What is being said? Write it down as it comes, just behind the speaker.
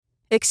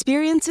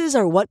Experiences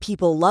are what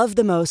people love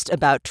the most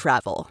about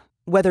travel.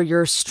 Whether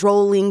you're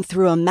strolling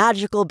through a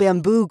magical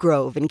bamboo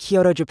grove in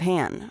Kyoto,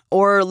 Japan,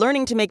 or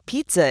learning to make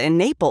pizza in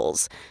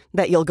Naples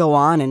that you'll go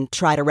on and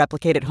try to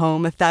replicate at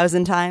home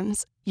 1,000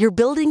 times, you're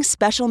building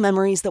special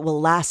memories that will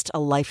last a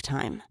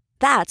lifetime.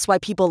 That's why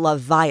people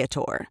love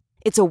Viator.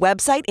 It's a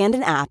website and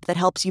an app that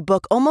helps you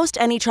book almost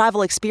any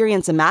travel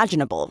experience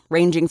imaginable,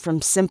 ranging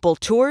from simple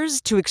tours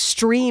to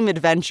extreme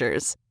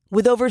adventures.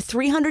 With over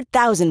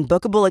 300,000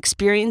 bookable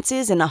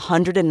experiences in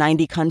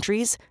 190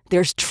 countries,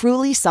 there's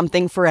truly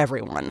something for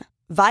everyone.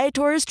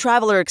 Viator's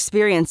traveler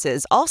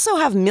experiences also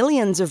have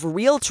millions of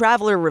real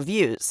traveler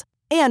reviews.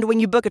 And when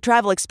you book a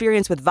travel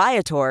experience with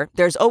Viator,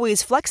 there's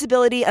always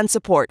flexibility and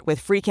support with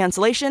free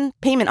cancellation,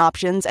 payment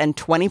options, and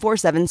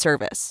 24/7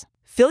 service.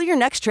 Fill your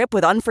next trip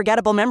with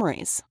unforgettable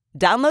memories.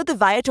 Download the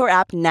Viator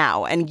app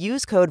now and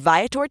use code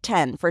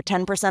Viator10 for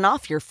 10%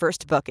 off your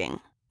first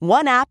booking.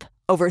 One app,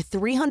 over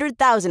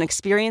 300,000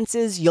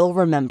 experiences you'll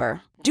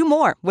remember. Do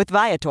more with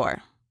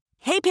Viator.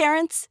 Hey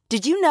parents,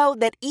 did you know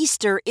that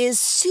Easter is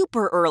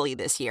super early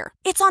this year?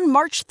 It's on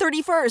March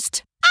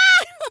 31st.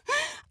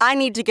 I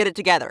need to get it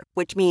together,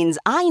 which means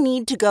I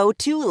need to go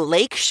to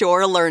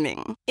Lakeshore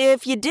Learning.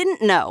 If you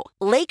didn't know,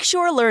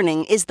 Lakeshore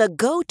Learning is the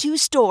go-to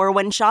store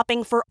when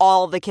shopping for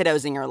all the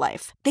kiddos in your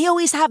life. They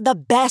always have the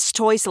best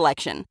toy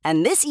selection,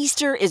 and this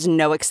Easter is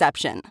no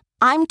exception.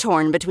 I'm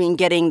torn between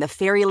getting the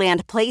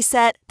Fairyland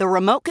playset, the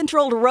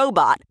remote-controlled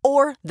robot,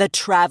 or the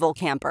travel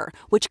camper,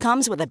 which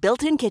comes with a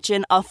built-in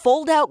kitchen, a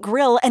fold-out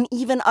grill, and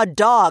even a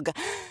dog.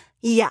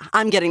 Yeah,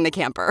 I'm getting the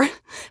camper.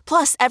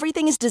 Plus,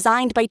 everything is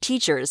designed by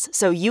teachers,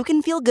 so you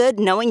can feel good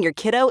knowing your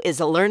kiddo is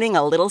learning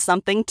a little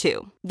something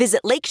too.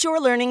 Visit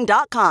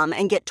lakeshorelearning.com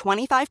and get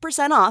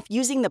 25% off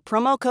using the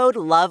promo code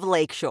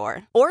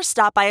LOVELAKESHORE. Or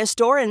stop by a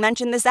store and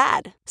mention this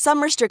ad.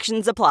 Some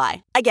restrictions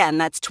apply. Again,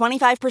 that's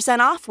 25%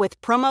 off with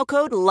promo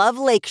code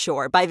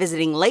LOVELAKESHORE by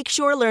visiting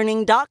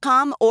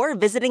lakeshorelearning.com or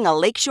visiting a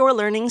Lakeshore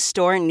Learning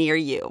store near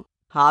you.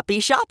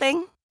 Happy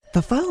shopping!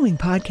 The following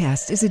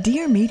podcast is a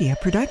Dear Media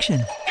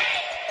production.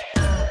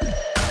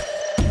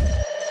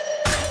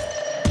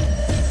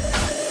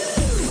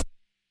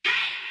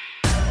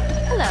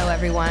 Hello,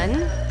 everyone.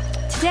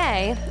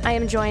 Today, I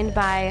am joined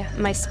by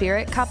my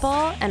spirit couple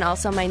and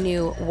also my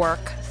new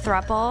work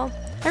throuple.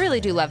 I really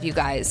do love you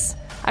guys.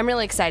 I'm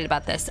really excited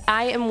about this.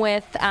 I am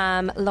with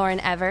Lauryn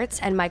Evarts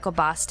and Michael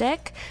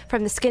Bosstick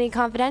from the Skinny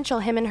Confidential,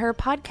 Him and Her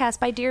podcast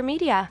by Dear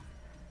Media.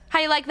 How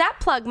you like that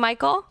plug,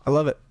 Michael? I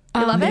love it.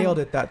 You love Nailed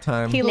it that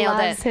time. He Nailed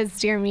loves it. his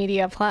Dear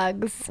Media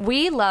plugs.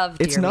 We love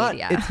Dear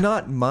Media. It's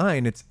not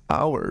mine. It's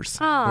ours.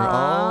 We're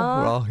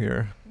all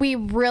here. We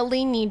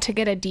really need to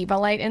get a diva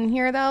light in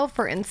here, though,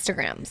 for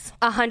Instagrams.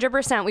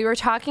 100%. We were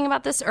talking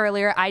about this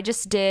earlier. I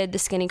just did the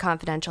Skinny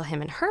Confidential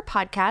Him and Her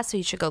podcast, so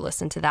you should go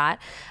listen to that.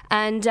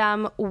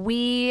 And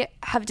we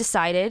have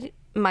decided,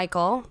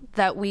 Michael,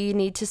 that we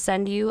need to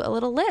send you a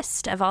little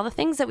list of all the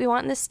things that we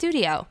want in the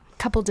studio.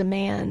 Couple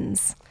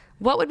demands.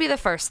 What would be the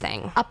first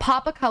thing? A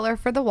pop of color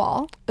for the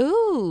wall.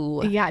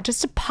 Ooh. Yeah,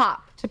 just a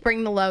pop to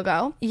bring the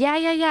logo.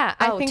 Yeah.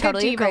 I think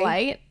totally a diva agree.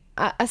 light.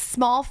 A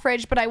small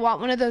fridge, but I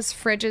want one of those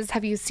fridges.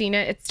 Have you seen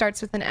it? It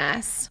starts with an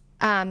S.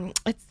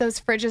 It's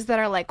those fridges that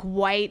are like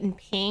white and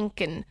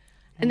pink and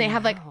they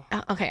have like,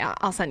 okay,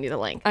 I'll send you the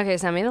link. Okay,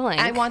 send me the link.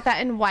 I want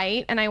that in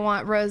white, and I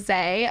want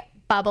rosé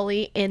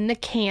bubbly in the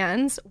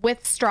cans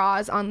with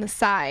straws on the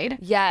side.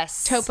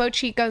 Yes. Topo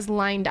Chicos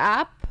lined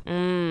up.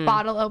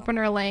 Bottle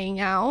opener laying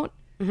out.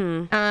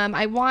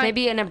 I want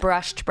Maybe in a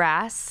brushed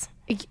brass.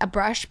 a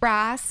brush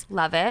brass.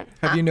 Love it.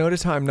 Have you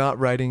noticed how I'm not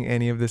writing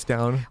any of this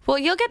down? Well,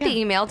 you'll get the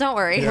email. Don't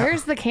worry.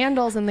 Where's the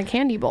candles and the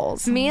candy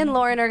bowls? Me and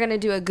Lauryn are going to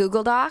do a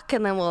Google Doc,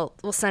 and then we'll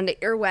send it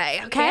your way,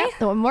 okay?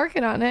 So I'm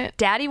working on it.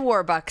 Daddy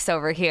Warbucks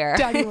over here.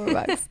 Daddy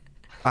Warbucks.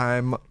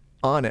 I'm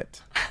on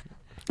it.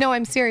 No,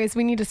 I'm serious.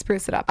 We need to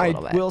spruce it up a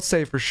little bit. I will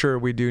say for sure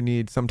we do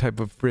need some type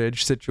of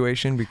fridge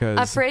situation because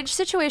A fridge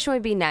situation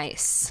would be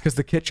nice.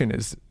 the kitchen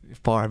is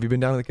far. Have you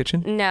been down to the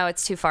kitchen? No,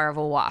 it's too far of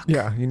a walk.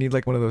 Yeah, you need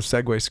like one of those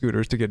Segway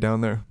scooters to get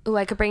down there. Ooh,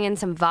 I could bring in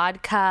some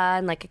vodka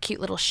and like a cute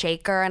little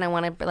shaker, and I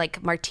want to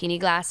like martini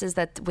glasses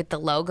that with the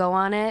logo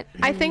on it.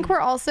 I think we're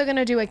also going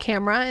to do a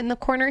camera in the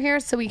corner here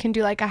so we can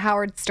do like a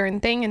Howard Stern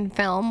thing and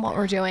film what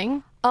we're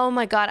doing. Oh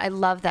my God, I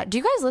love that. Do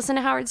you guys listen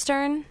to Howard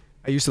Stern?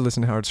 I used to listen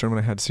to Howard Stern when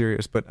I had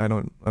Sirius, but I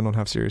don't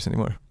have Sirius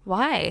anymore.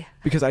 Why?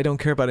 Because I don't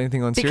care about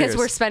anything on Sirius. Because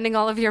we're spending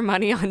all of your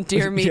money on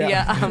Dear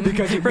Media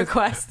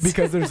requests.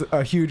 Because there's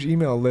a huge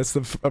email list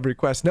of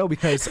requests. No,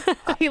 because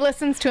He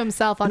listens to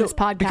himself on his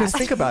podcast. Because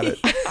think about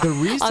it. The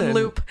reason On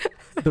loop.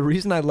 The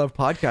reason I love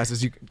podcasts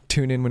is you can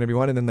tune in whenever you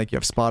want, and then like you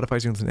have Spotify, so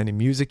you can listen to any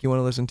music you want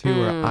to listen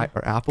to,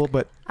 or Apple.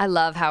 But I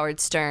love Howard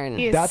Stern.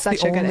 He is that's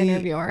such the a good only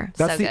interviewer.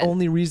 That's So the good.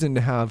 only reason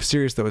to have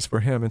Sirius though is for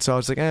him. And so I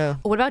was like,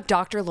 What about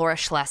Dr. Laura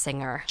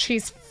Schlesinger?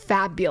 She's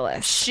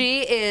fabulous.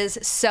 She is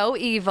so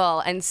evil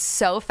and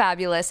so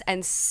fabulous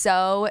and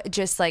so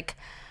just like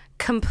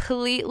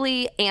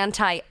completely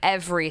anti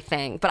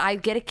everything, but I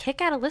get a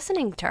kick out of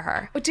listening to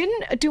her.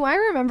 Do I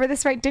remember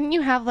this right? Didn't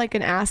you have like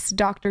an Ask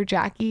Dr.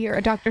 Jackie or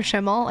a Dr.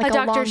 Schimmel like a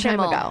Dr. long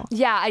Schimmel. time ago?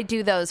 Yeah, I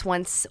do those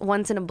once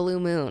in a blue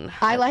moon.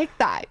 I like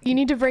that. You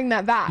need to bring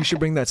that back. You should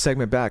bring that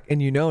segment back. And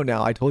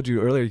now, I told you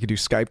earlier you could do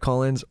Skype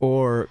call-ins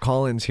or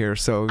call-ins here.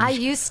 So I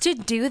used to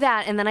do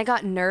that, and then I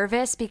got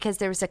nervous because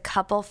there was a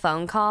couple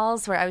phone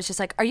calls where I was just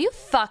like, are you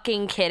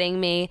fucking kidding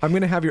me? I'm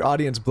going to have your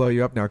audience blow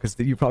you up now because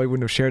you probably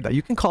wouldn't have shared that.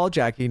 You can call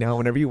Jackie now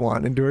whenever you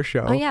want and do her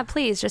show. Oh, yeah,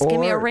 please. Just give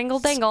me a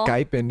ringle-dingle.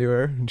 Skype into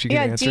her and she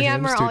can answer DM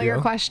in the her all studio.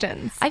 your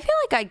questions. I feel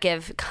like I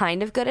give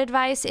kind of good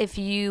advice if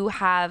you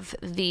have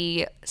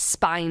the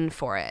spine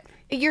for it.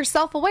 You're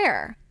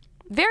self-aware.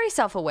 Very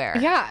self-aware.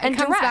 Yeah, and it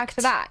comes direct. back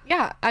to that.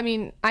 Yeah, I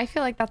mean, I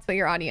feel like that's what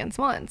your audience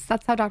wants.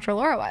 That's how Dr.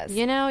 Laura was.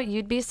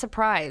 You'd be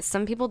surprised.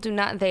 Some people do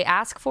not. They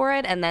ask for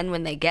it, and then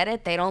when they get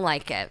it, they don't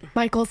like it.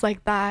 Michael's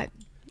like that.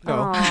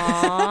 No.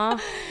 Aww.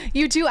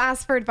 You do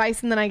ask for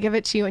advice, and then I give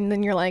it to you, and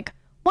then you're like,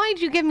 why'd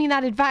you give me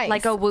that advice?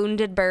 Like a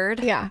wounded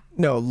bird. Yeah.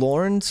 No,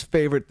 Lauren's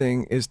favorite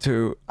thing is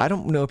I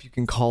don't know if you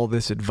can call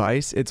this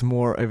advice. It's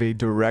more of a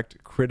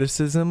direct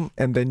criticism,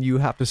 and then you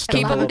have to Keep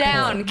stumble them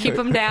down. Keep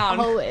them down.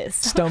 Always.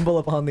 stumble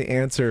upon the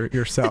answer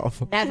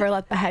yourself. Never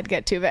let the head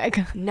get too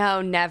big.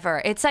 No,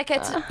 never. It's like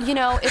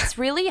it's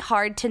really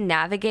hard to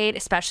navigate,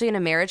 especially in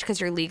a marriage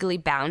because you're legally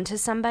bound to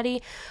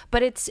somebody.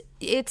 But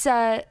it's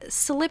a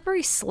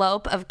slippery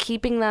slope of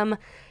keeping them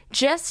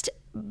just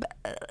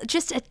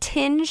a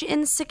tinge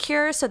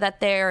insecure so that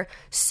they're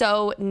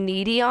so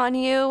needy on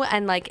you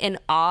and like in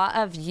awe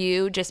of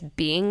you just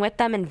being with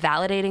them and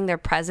validating their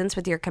presence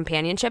with your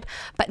companionship,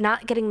 but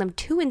not getting them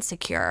too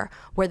insecure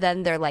where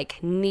then they're like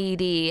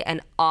needy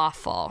and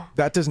awful.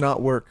 That does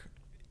not work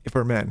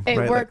for men. It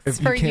right? works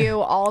Like, for you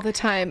all the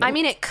time. I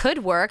mean, it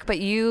could work, but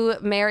you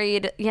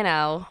married,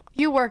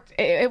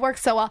 It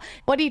works so well.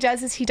 What he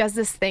does is he does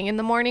this thing in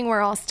the morning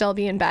where I'll still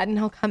be in bed and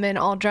he'll come in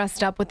all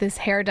dressed up with his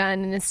hair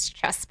done and his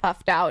chest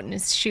puffed out and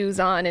his shoes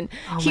on. And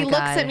he looks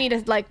at me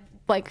to like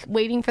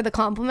waiting for the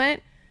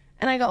compliment.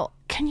 And I go,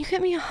 can you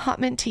get me a hot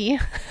mint tea?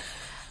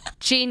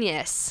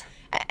 Genius.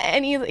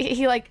 And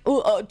he like,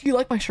 do you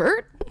like my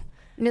shirt?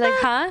 And you're like,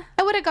 huh?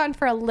 I would have gone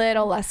for a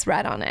little less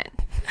red on it.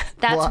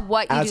 That's Well,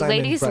 what you as do. I'm in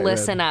Ladies, bright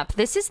listen red. up.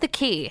 This is the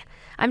key.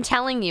 I'm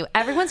telling you,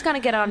 everyone's going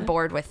to get on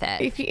board with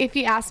it. If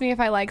you ask me if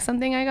I like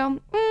something, I go,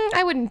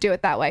 I wouldn't do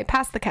it that way.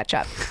 Pass the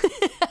ketchup.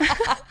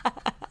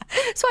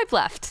 Swipe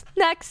left.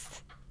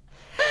 Next.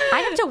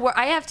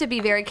 I have to be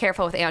very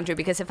careful with Andrew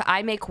because if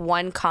I make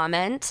one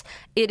comment,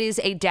 it is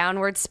a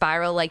downward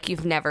spiral like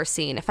you've never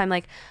seen. If I'm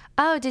like,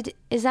 oh,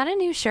 is that a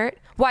new shirt?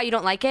 Why, you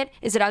don't like it?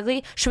 Is it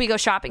ugly? Should we go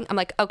shopping? I'm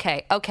like,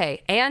 okay,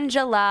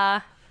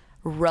 Angela,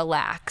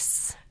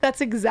 relax.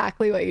 That's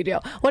exactly what you do.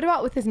 What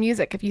about with his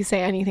music if you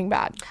say anything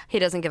bad? He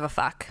doesn't give a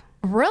fuck.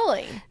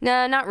 Really?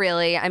 No, not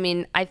really. I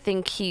mean, I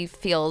think he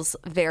feels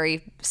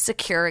very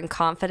secure and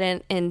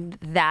confident in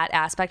that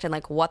aspect and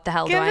like, what the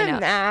hell Give do I him know?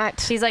 that.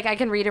 He's like, I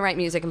can read and write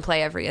music and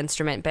play every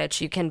instrument,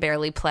 bitch. You can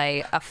barely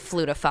play a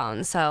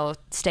flutophone, so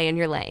stay in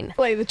your lane.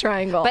 Play the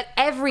triangle. But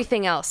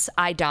everything else,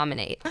 I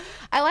dominate.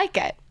 I like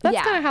it. That's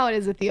Yeah. kind of how it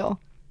is with you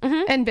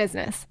and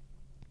business.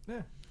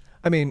 Yeah.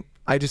 I mean,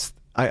 I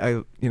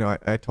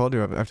told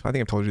you, I think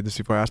I've told you this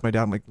before. I asked my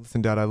dad, I'm like,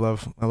 listen, Dad, I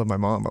love my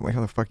mom. I'm like,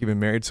 how the fuck you been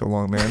married so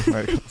long, man?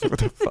 Like, what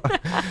the fuck?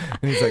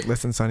 And he's like,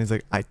 listen, son, he's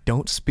like, I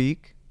don't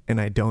speak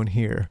and I don't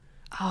hear.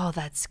 Oh,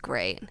 that's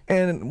great.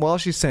 And while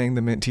she's saying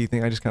the mint tea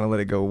thing, I just kind of let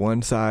it go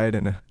one side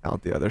and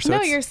out the other. So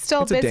No, you're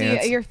still it's a dance.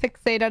 busy. You're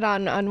fixated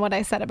on what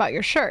I said about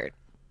your shirt.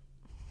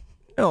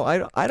 No,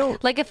 I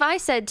don't. Like if I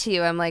said to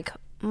you, I'm like,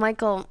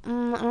 Michael,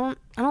 I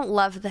don't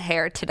love the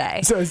hair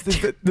today. So is this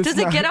Does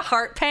it get a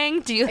heart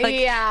pang? Do you like?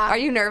 Yeah. Are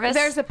you nervous?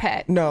 There's a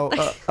pit. No,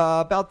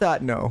 about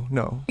that,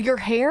 no. Your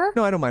hair?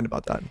 No, I don't mind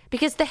about that.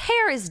 Because the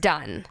hair is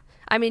done.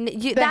 I mean,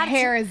 The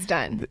hair is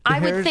done. I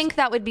would hair's- think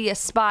that would be a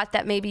spot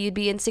that maybe you'd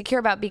be insecure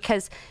about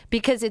because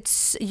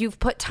you've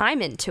put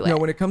time into it. No,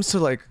 when it comes to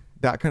like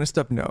that kind of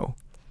stuff, no.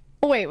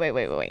 Wait. I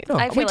feel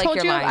We like told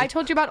you're you. lying. I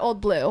told you about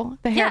Old Blue,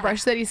 the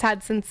hairbrush that he's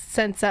had since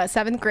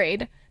 7th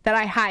grade that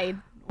I hide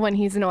when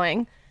he's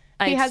annoying.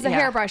 He has a yeah.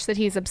 hairbrush that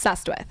he's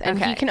obsessed with, and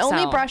he Okay, can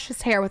only so- brush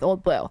his hair with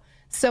Old Blue.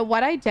 So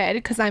what I did,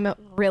 because I'm a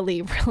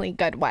really, really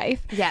good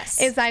wife, Yes.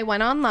 is I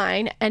went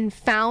online and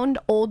found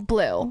Old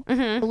Blue,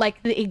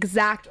 like the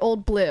exact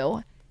Old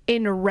Blue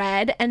in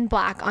red and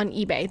black on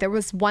eBay. There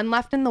was one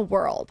left in the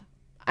world.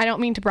 I don't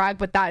mean to brag,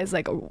 but that is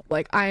like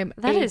I am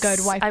That a is good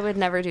wife. I would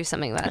never do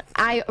something like that.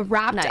 I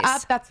wrapped Nice.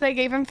 up. That's what I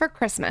gave him for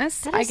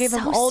Christmas. I is gave him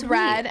so old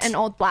red sweet. and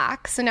old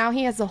black. So now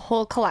he has a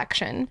whole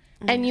collection.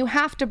 And you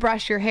have to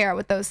brush your hair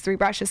with those 3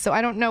 brushes. So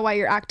I don't know why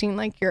you're acting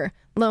like you're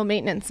low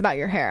maintenance about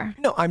your hair.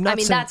 No, I'm not. I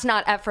mean, saying, that's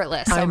not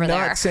effortless I'm over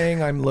not there.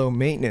 saying I'm low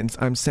maintenance.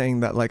 I'm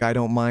saying that like I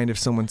don't mind if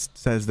someone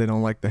says they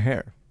don't like the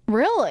hair.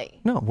 Really?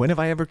 No, when have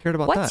I ever cared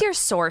about that? What's your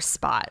sore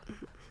spot?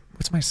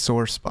 What's my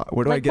sore spot?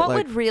 Where do I Like, get what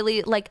like? would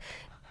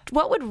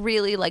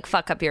really like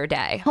fuck up your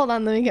day? Hold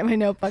on, let me get my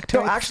notebook. To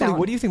No, write this actually, down.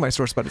 what do you think my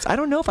sore spot is? I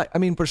don't know if I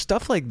mean, for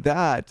stuff like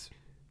that,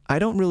 I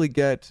don't really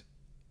get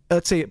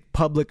let's say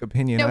public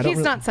opinion. No, he's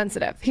not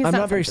sensitive. I'm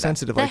not very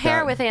sensitive The like hair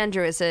that. with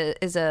Andrew is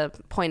a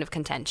point of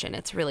contention.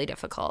 It's really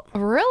difficult.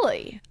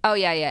 Really? Oh,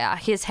 yeah.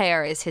 His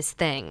hair is his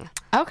thing.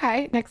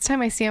 Okay. Next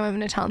time I see him, I'm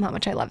going to tell him how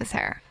much I love his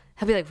hair.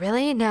 He'll be like,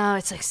 really? No,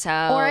 it's like so.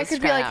 Or I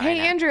could be like, hey,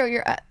 right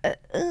Andrew,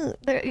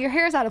 your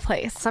hair's out of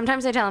place.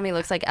 Sometimes I tell him he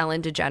looks like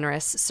Ellen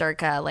DeGeneres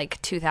circa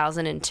like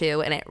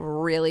 2002, and it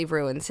really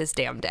ruins his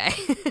damn day.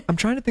 I'm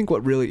trying to think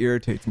what really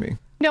irritates me.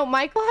 No,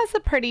 Michael has a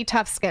pretty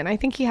tough skin. I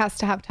think he has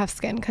to have tough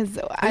skin because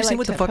Have you seen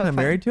What the Fuck I'm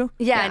Married to?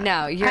 Yeah,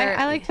 no.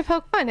 I like to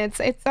poke fun.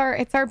 It's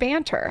our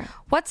banter.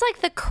 What's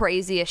like the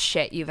craziest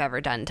shit you've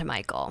ever done to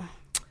Michael?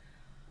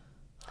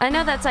 I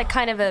know that's like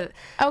kind of a...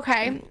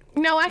 Okay.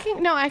 No, I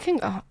can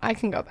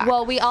go back.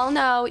 Well, we all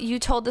know you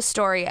told the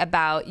story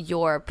about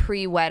your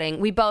pre-wedding.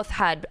 We both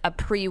had a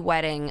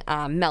pre-wedding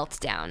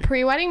meltdown.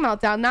 Pre-wedding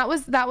meltdown. That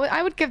was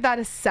I would give that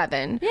a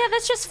 7. Yeah,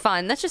 that's just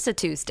fun. That's just a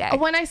Tuesday.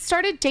 When I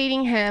started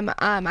dating him,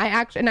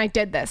 I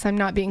did this. I'm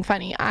not being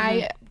funny.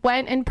 I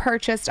went and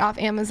purchased off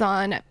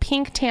Amazon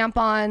pink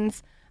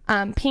tampons,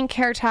 pink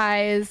hair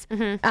ties,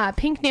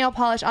 pink nail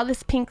polish, all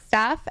this pink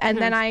stuff. And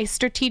then I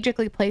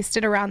strategically placed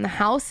it around the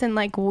house in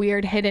like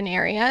weird hidden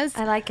areas.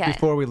 I like it.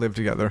 Before we lived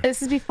together.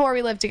 This is before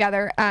we lived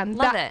together.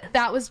 Love it.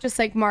 That was just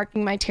like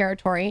marking my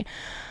territory.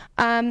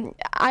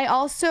 I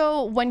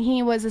also, when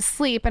he was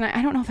asleep, and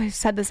I don't know if I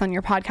said this on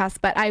your podcast,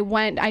 but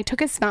I took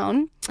his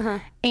phone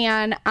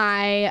and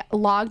I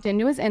logged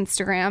into his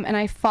Instagram and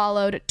I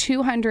followed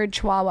 200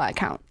 Chihuahua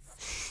accounts.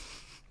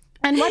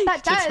 And what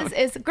that does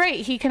is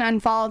great. He can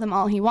unfollow them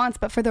all he wants,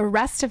 but for the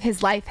rest of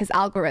his life, his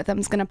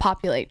algorithm's going to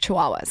populate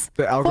Chihuahuas.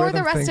 The algorithm for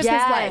the rest of thinks-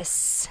 his life.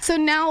 Yes. So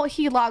now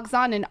he logs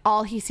on and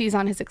all he sees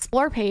on his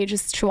Explore page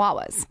is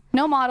Chihuahuas.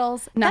 No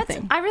models,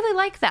 nothing. I really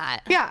like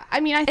that. Yeah,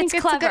 I mean, I think It's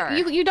it's clever.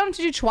 You don't have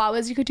to do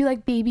Chihuahuas. You could do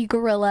like baby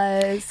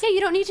gorillas. Yeah,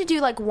 you don't need to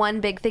do like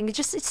one big thing.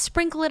 Just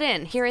sprinkle it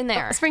in here and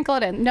there. Sprinkle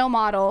it in. No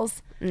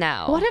models.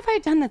 No. What have I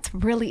done that's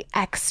really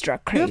extra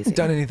You crazy? haven't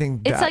done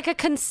anything It's like a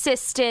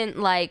consistent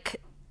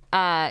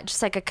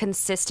just like a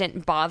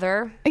consistent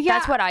bother. Yeah,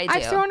 That's what I do.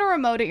 I've thrown a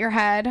remote at your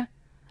head.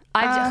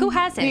 Who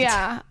hasn't?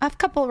 Yeah, I have a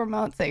couple of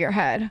remotes at your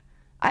head.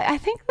 I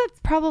think that's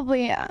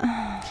probably...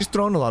 She's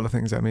thrown a lot of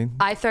things at me.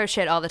 I throw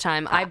shit all the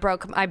time. I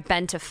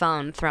bent a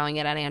phone throwing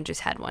it at Andrew's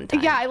head one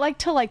time. Yeah, I like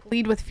to like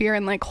lead with fear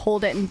and like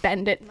hold it and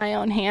bend it in my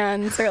own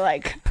hands or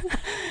like,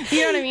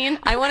 you know what I mean?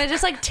 I want to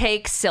just like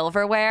take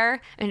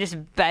silverware and just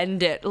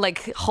bend it,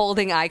 like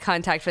holding eye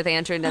contact with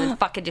Andrew, and then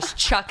fucking just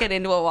chuck it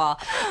into a wall.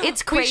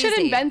 It's crazy. We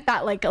should invent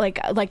that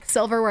like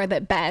silverware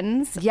that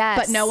bends. Yes.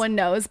 But no one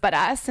knows but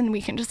us, and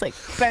we can just like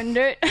bend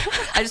it.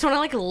 I just want to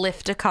like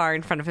lift a car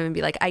in front of him and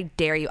be like, I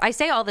dare you. I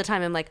say all the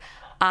time, I'm like,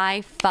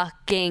 I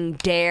fucking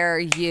dare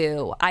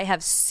you. I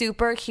have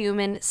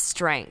superhuman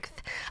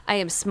strength. I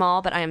am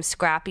small, but I am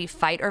scrappy.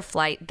 Fight or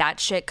flight. That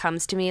shit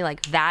comes to me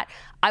like that.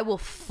 I will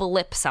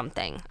flip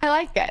something. I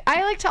like it.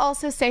 I like to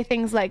also say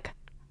things like,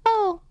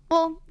 oh,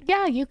 well,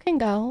 yeah, you can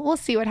go. We'll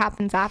see what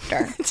happens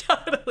after.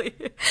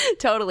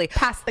 Totally.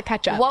 Pass the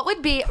ketchup. What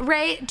would be,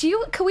 Ray,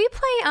 can we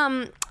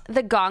play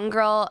the Gone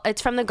Girl?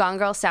 It's from the Gone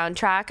Girl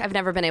soundtrack. I've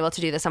never been able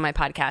to do this on my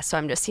podcast, so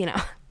I'm just,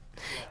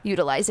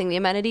 utilizing the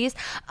amenities.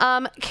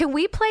 Can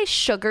we play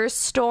Sugar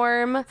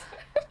Storm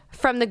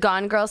from the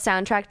Gone Girl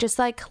soundtrack, just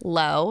like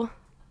low?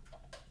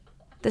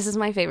 This is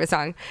my favorite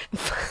song.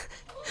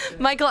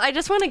 Michael, I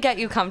just want to get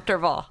you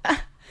comfortable.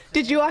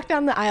 Did you walk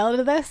down the aisle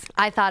to this?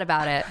 I thought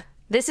about it.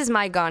 This is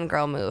my Gone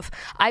Girl move.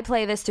 I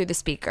play this through the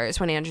speakers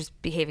when Andrew's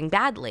behaving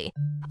badly.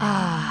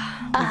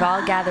 We've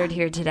all gathered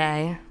here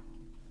today.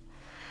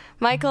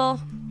 Michael,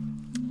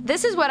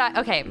 this is what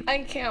okay. I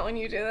can't when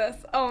you do this.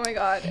 Oh my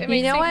God. It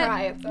makes me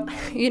cry. It's so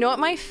funny. You know what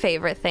my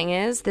favorite thing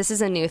is? This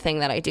is a new thing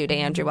that I do to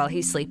Andrew while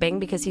he's sleeping,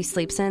 because he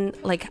sleeps in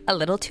like a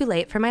little too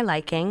late for my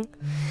liking.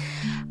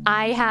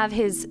 I have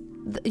his,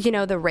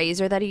 the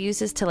razor that he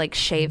uses to like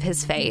shave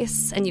his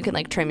face, and you can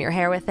like trim your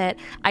hair with it.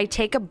 I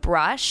take a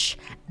brush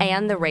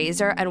and the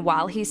razor, and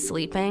while he's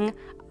sleeping,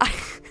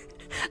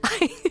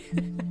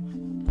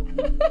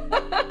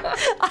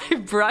 I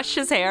brush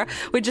his hair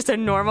with just a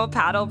normal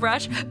paddle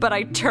brush, but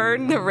I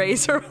turn the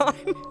razor on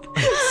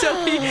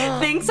so he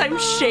thinks I'm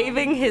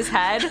shaving his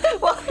head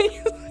while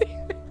he's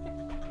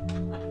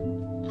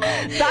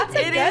That's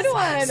a good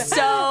one.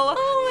 So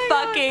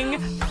fucking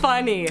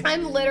funny.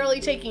 I'm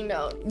literally taking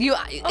notes.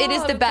 It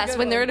is the best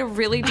when they're in a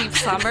really deep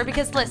slumber,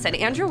 because listen,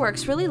 Andrew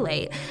works really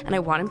late and I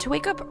want him to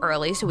wake up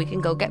early so we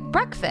can go get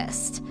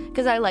breakfast,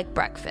 because I like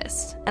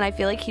breakfast and I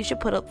feel like he should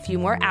put a few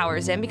more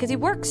hours in because he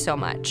works so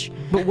much.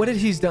 But what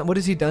has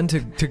he done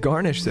to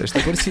garnish this?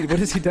 Like what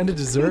has he done to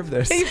deserve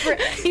this?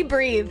 He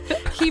breathed.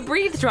 He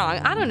breathed wrong.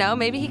 I don't know.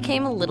 Maybe he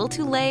came a little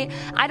too late.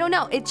 I don't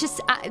know. It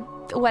just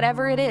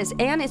whatever it is,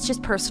 and it's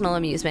just personal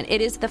amusement.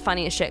 It is the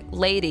funniest shit.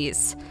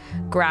 Ladies,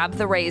 grab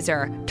the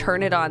razor,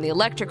 turn it on, the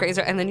electric razor,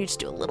 and then you just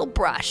do a little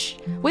brush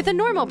with a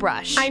normal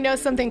brush. I know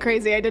something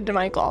crazy I did to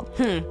Michael.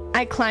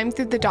 I climbed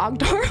through the dog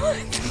door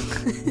once.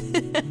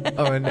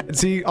 Oh, and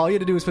see, all you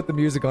had to do was put the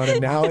music on,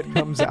 and now it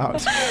comes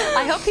out.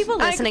 I hope people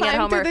listening at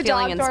home are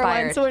feeling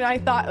inspired. So when I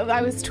thought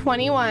I was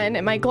 21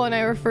 and Michael and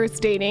I were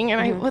first dating,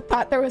 and I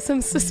thought there was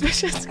some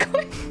suspicious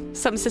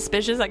some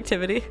suspicious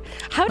activity.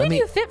 How did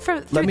you fit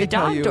through the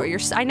dog door?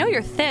 I know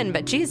you're thin,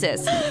 but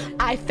Jesus,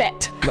 I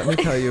fit. Let me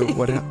tell you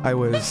what I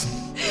was.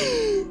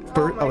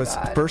 I was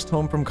first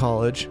home from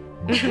college,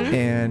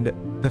 and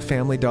the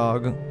family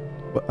dog,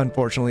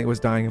 unfortunately, was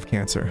dying of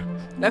cancer.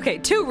 Okay,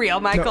 too real,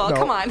 Michael. No,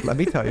 come on. Let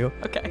me tell you.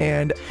 Okay.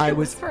 And I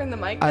was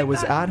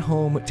at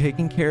home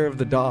taking care of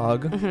the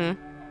dog.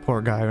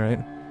 Poor guy, right?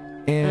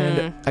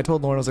 And I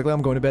told Lauryn, I was like, well,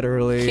 I'm going to bed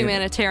early.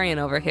 Humanitarian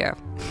over here.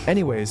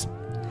 Anyways,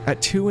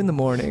 at 2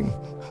 a.m,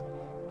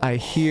 I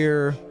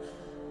hear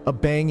a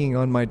banging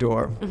on my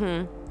door.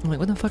 I'm like,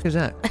 what the fuck is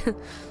that?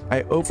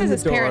 I open the door. This is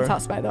his parents'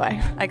 house, by the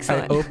way.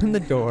 Excellent. I open the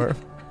door.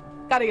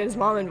 Gotta get his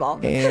mom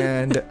involved.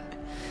 And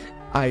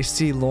I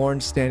see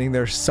Lauryn standing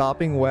there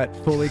sopping wet,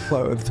 fully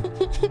clothed.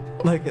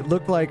 Like it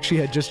looked like she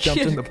had just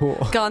jumped in the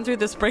pool. Gone through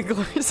the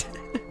sprinklers.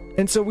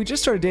 And so we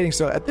just started dating.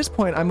 So at this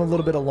point, I'm a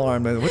little bit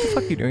alarmed. Like, what the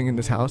fuck are you doing in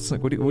this house?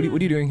 Like, what are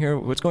you doing here?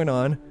 What's going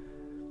on?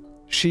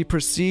 She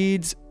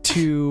proceeds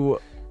to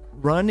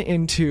run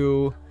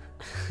into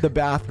the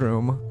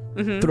bathroom,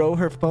 throw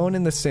her phone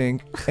in the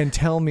sink, and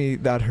tell me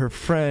that her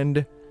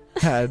friend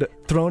had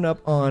thrown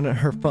up on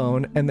her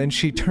phone, and then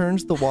she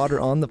turns the water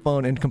on the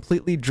phone and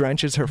completely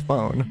drenches her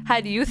phone.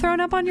 Had you thrown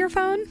up on your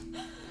phone?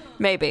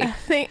 Maybe.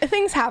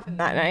 Things happened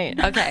that night.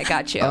 Okay,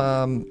 got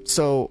you.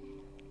 So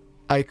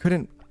I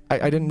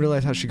didn't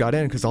realize how she got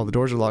in because all the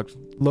doors are locked.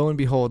 Lo and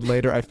behold,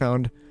 later I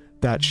found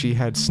that she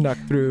had snuck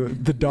through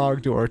the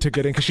dog door to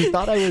get in because she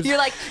thought I was... You're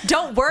like,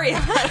 don't worry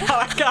about how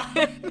I got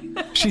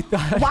in. She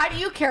thought... Why do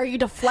you care? Are you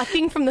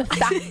deflecting from the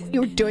fact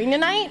you were doing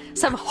tonight?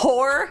 Some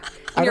whore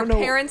in your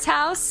parents'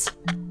 house?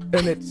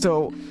 And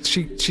so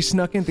she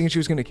snuck in thinking she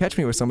was going to catch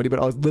me with somebody, but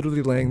I was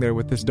literally laying there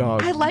with this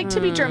dog. I like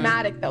to be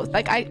dramatic, though.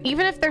 Like,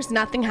 even if there's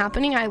nothing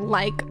happening, I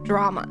like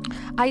drama.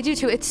 I do,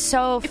 too. It's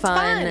so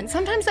fun.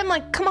 Sometimes I'm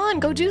like, come on,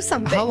 go do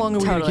something. How long are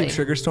we going to keep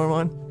Sugar Storm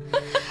on?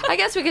 I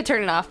guess we could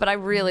turn it off, but I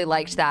really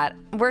liked that.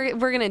 We're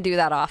going to do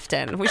that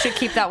often. We should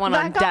keep that one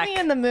on deck. That got me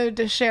in the mood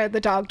to share the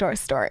dog door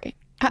story.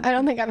 I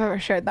don't think I've ever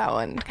shared that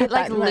one. It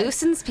like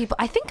loosens people.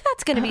 I think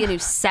that's going to be a new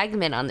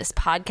segment on this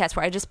podcast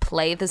where I just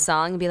play the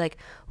song and be like,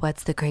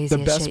 what's the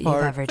craziest shit you've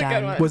ever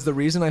done? Was the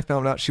reason I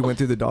found out she went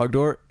through the dog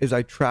door is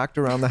I tracked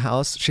around the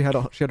house. She had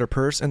her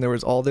purse and there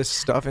was all this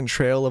stuff and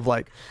trail of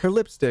like her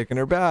lipstick and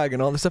her bag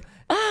and all this stuff.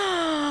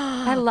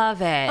 I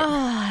love it. Oh,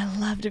 I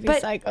love to be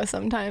psycho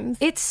sometimes.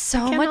 It's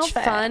so much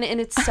fun and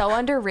it's so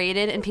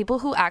underrated. And people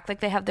who act like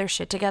they have their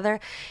shit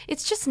together,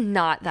 it's just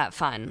not that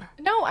fun.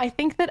 No, I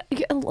think that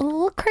a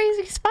little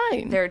crazy is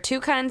fine. There are two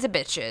kinds of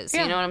bitches.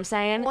 Yeah. You know what I'm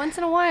saying? Once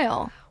in a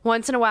while.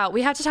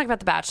 We have to talk about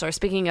The Bachelor.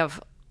 Speaking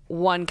of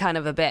one kind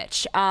of a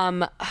bitch.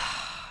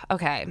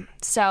 Okay,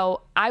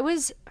 so I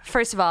was,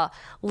 first of all,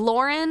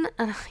 Lauryn,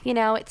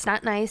 it's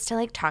not nice to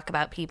like talk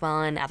about people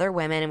and other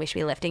women and we should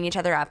be lifting each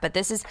other up, but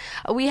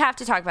we have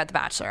to talk about The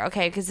Bachelor,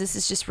 okay, because this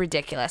is just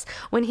ridiculous.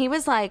 When he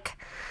was like,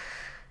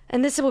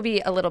 and this will be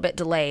a little bit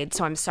delayed,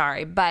 so I'm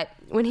sorry, but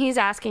when he's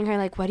asking her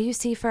like, what do you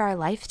see for our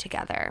life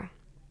together?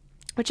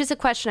 Which is a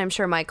question I'm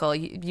sure, Michael,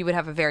 you would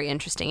have a very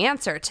interesting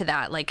answer to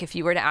that. Like if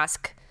you were to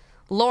ask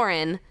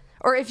Lauryn,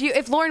 or if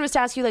Lauryn was to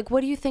ask you, like,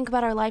 what do you think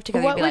about our life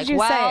together? What would you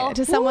say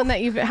to someone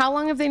that how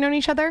long have they known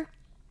each other?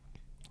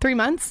 3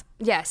 months?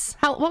 Yes.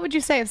 What would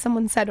you say if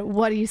someone said,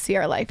 what do you see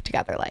our life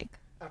together like?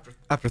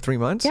 After 3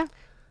 months? Yeah.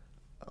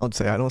 I'd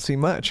say I don't see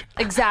much.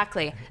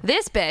 Exactly.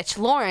 This bitch,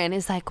 Lauryn,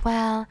 is like,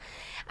 well,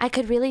 I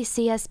could really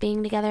see us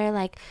being together.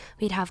 Like,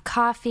 we'd have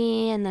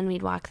coffee, and then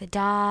we'd walk the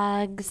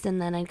dogs,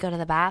 and then I'd go to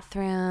the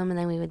bathroom, and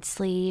then we would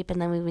sleep, and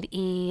then we would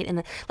eat, and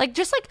then, like,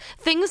 just like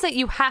things that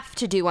you have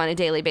to do on a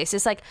daily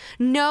basis. Like,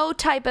 no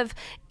type of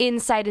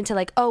insight into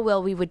like, oh,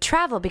 well, we would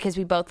travel because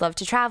we both love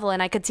to travel,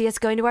 and I could see us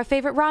going to our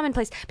favorite ramen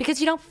place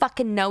because you don't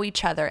fucking know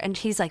each other. And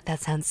he's like,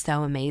 that sounds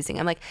so amazing.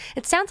 I'm like,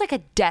 it sounds like a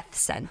death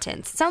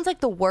sentence. It sounds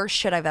like the worst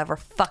shit I've ever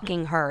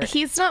fucking heard.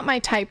 He's not my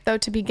type, though,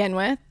 to begin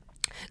with.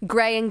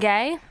 Gray and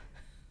gay?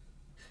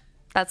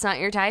 That's not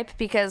your type?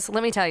 Because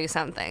let me tell you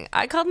something.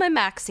 I called my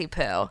maxi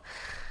poo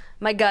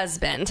my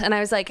husband, and I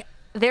was like,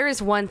 there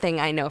is one thing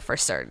I know for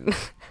certain.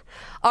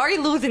 Ari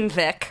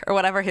Luthenvik, or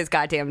whatever his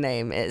goddamn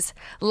name is,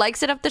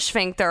 likes it up the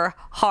sphincter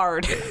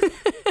hard.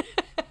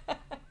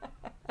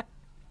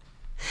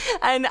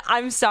 And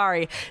I'm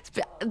sorry,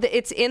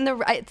 it's in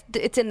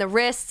the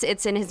wrists,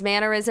 it's in his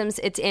mannerisms,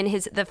 it's in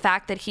the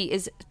fact that he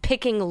is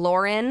picking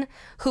Lauryn,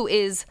 who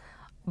is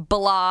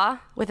blah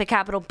with a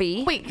capital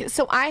B. Wait,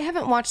 so I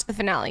haven't watched the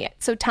finale yet.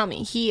 So tell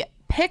me, he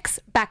picks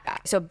Becca.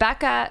 So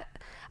Becca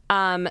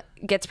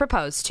gets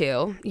proposed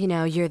to.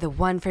 You're the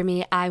one for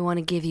me. I want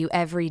to give you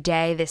every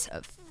day. This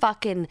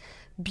fucking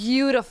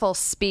beautiful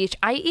speech.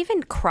 I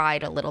even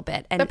cried a little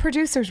bit. And the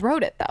producers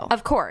wrote it, though.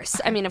 Of course.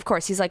 Okay. I mean, of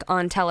course, he's like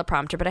on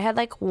teleprompter, but I had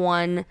like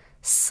one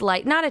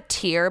slight, not a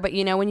tear, but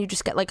when you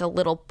just get like a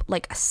little,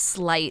 like a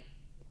slight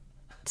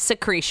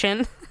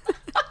secretion.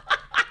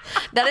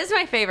 That is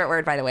my favorite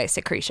word, by the way,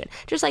 secretion.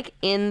 Just like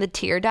in the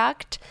tear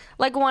duct,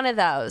 like one of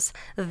those.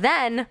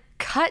 Then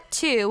cut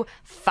to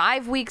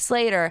 5 weeks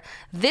later,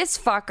 this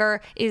fucker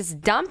is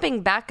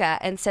dumping Becca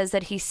and says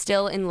that he's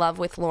still in love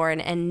with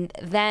Lauryn. And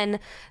then,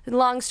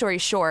 long story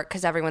short,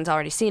 because everyone's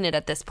already seen it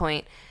at this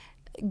point,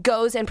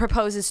 goes and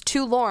proposes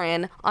to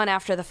Lauryn on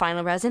After the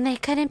Final Rose, and they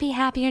couldn't be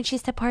happier, and she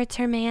supports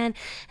her man,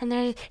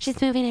 and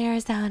she's moving to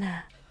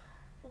Arizona.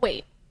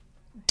 Wait,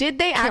 did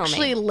they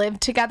actually live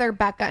together,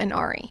 Becca and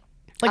Ari?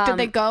 Like, did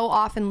they go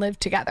off and live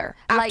together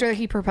after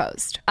he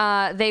proposed?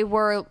 They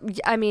were,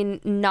 I mean,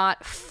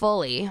 not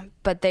fully,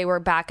 but they were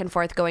back and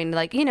forth going,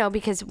 like, you know,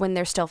 because when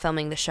they're still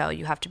filming the show,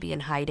 you have to be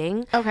in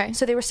hiding. Okay.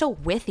 So they were still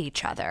with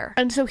each other.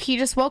 And so he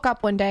just woke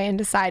up one day and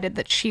decided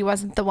that she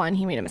wasn't the one.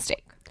 He made a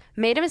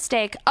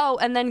mistake. Oh,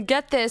 and then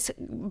get this,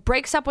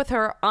 breaks up with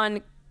her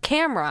on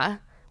camera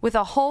with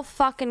a whole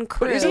fucking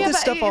crew. But isn't this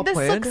stuff all this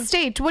planned? looks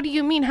staged. What do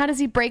you mean? How does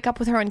he break up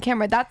with her on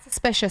camera? That's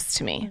suspicious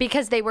to me.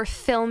 Because they were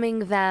filming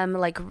them,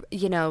 like,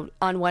 you know,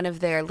 on one of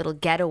their little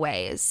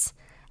getaways.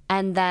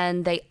 And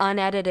then they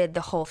unedited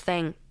the whole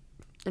thing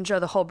and show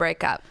the whole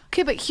breakup.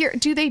 Okay, but here,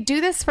 do they do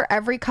this for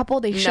every couple?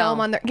 They show them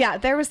on their... Yeah,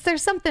 there's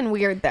something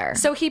weird there.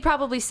 So he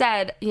probably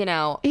said, you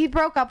know... He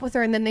broke up with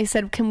her and then they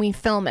said, can we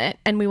film it?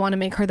 And we want to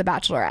make her the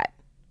Bachelorette.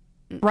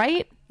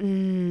 Right?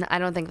 I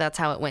don't think that's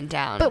how it went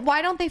down. But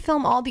why don't they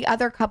film all the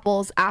other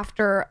couples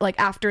after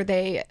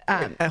they...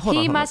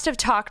 He must have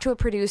talked to a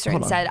producer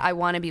and said, I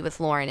want to be with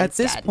Lauryn At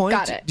instead. this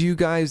point, do you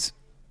guys,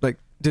 like,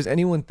 does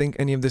anyone think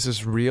any of this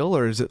is real,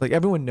 or is it, like,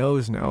 everyone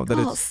knows now that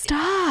it's...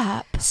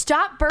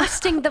 Stop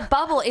bursting the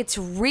bubble. It's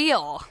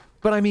real.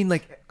 But I mean,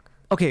 like,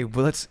 okay,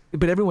 well,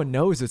 but everyone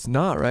knows it's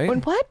not, right?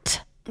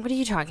 What? What are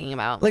you talking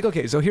about? Like,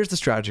 okay, so here's the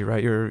strategy,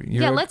 right?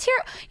 Let's hear.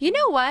 You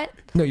know what?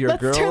 No, you're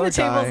Let's a girl turn or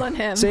the a guy. tables on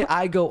him. Say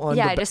I go on.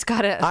 Yeah, I just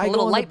got a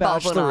little light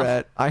bulb went off. I go on The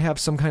Bachelorette. I have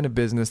some kind of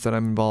business that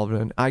I'm involved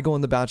in. I go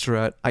on The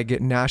Bachelorette. I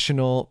get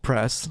national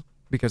press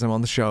because I'm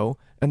on the show,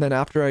 and then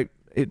after it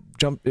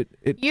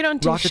you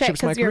don't do rocket shit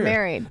ships my because you're career.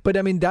 married. But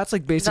I mean, that's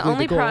like basically the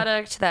only goal.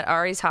 product that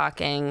Ari's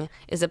hawking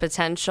is a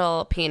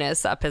potential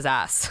penis up his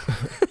ass.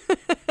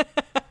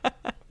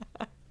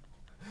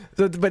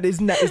 So, but is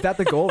that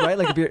the goal, right?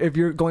 Like if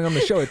you're going on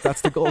the show,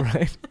 that's the goal,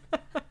 right?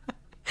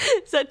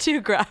 Is that too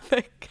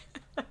graphic?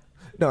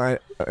 No,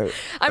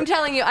 I'm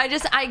telling you, I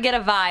get a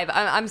vibe.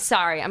 I'm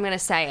sorry. I'm gonna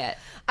say it.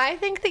 I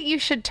think that you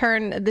should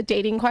turn the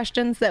dating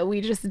questions that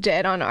we just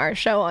did on our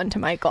show onto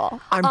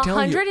Michael. I'm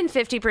telling you,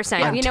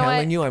 150%. I'm You know telling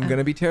what? you, I'm going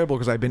to be terrible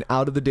because I've been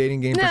out of the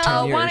dating game for 10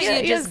 years. Why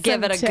don't you just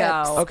give it a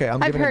go? Okay,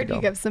 I've heard you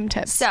give some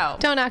tips. So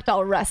don't act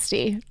all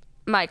rusty.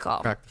 Michael,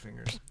 crack the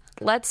fingers.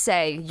 Let's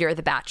say you're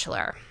the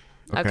Bachelor.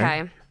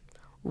 Okay.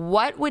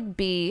 What would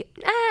be?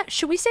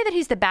 Should we say that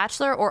he's the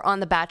Bachelor or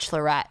on the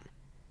Bachelorette?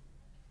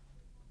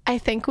 I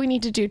think we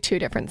need to do two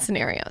different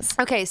scenarios.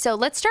 Okay, so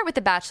let's start with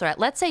the Bachelorette.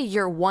 Let's say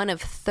you're one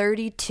of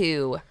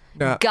 32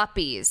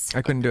 guppies.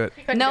 I couldn't do it.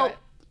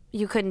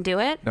 You couldn't do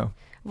it? No.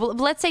 Well,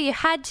 let's say you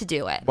had to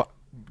do it. Well,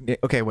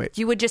 okay, wait.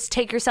 You would just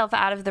take yourself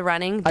out of the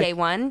running day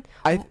one?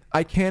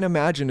 I can't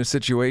imagine a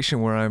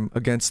situation where I'm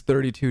against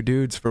 32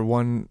 dudes for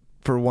one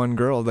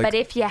girl. Like, but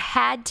if you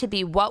had to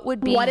be, what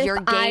would be what your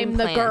if game I'm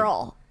plan? the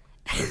girl?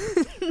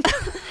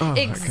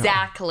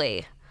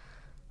 Exactly.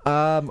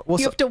 You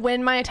have to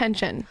win my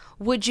attention.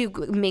 Would you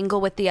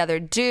mingle with the other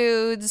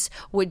dudes?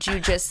 Would you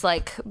just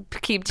like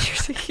keep?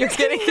 You're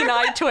getting an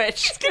eye twitch.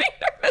 She's getting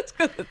nervous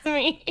because it's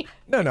me.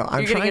 No,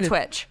 You're getting a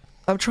twitch.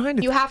 I'm trying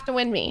to. You have to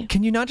win me.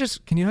 Can you not just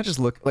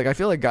look? Like, I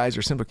feel like guys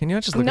are simple. Can you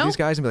not just look at these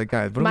guys and be like,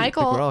 guys,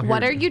 Michael,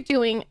 what are you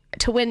doing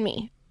to win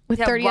me with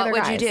 30 other guys?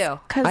 What would you do?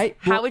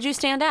 How would you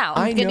stand out?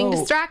 I'm getting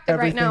distracted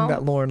right now.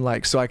 Everything that Lauryn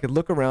likes, so I could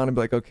look around and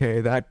be like, okay,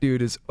 that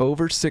dude is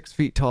over 6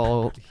 feet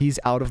tall. He's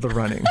out of the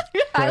running.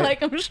 I like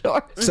him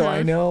short. So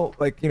I know,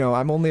 like,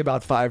 I'm only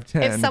about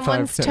 5'10". If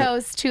someone's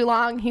toe's too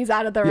long, he's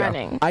out of the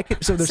running. I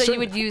could. So you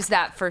would use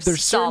that for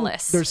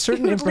solace. There's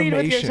certain Lead information.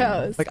 with your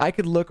toes. Like, I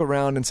could look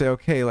around and say,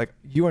 okay, like,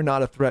 you are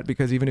not a threat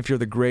because even if you're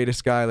the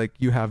greatest guy, like,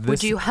 you have this.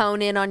 Would you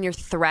hone in on your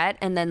threat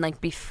and then like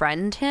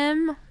befriend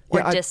him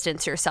or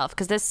distance yourself?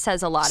 Because this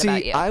says a lot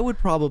about you. I would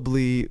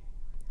probably.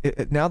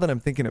 Now that I'm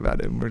thinking about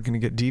it, and we're going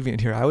to get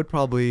deviant here, I would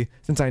probably,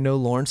 since I know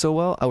Lauryn so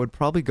well, I would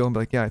probably go and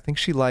be like, yeah, I think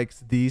she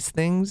likes these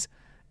things.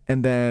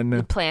 And then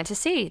you'd plant a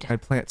seed.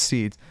 I'd plant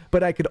seeds.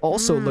 But I could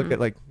also look at,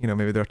 like,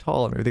 maybe they're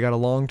tall, or maybe they got a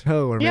long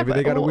toe, or maybe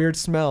they got a weird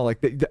smell.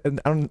 Like,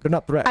 they're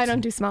not threats. I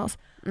don't do smells.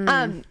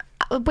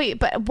 Wait,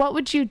 but what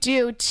would you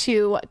do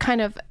to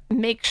kind of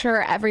make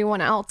sure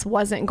everyone else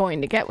wasn't going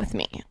to get with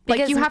me?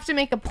 Like, you have to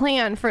make a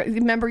plan for,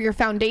 remember, your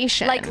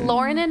foundation. Like,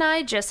 Lauryn and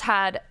I just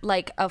had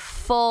like a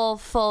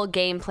full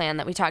game plan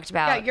that we talked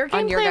about. Yeah, your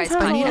game on your plan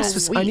guys'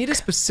 sounds podcast. I need a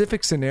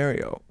specific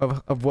scenario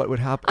of what would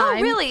happen. Oh,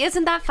 really?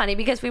 Isn't that funny?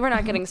 Because we were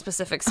not getting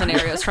specific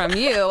scenarios from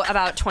you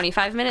about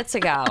 25 minutes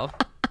ago.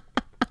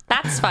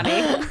 That's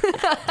funny.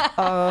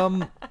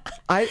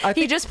 I think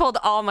he just pulled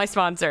all my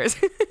sponsors.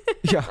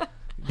 Yeah.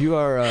 You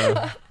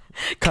are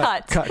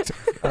cut.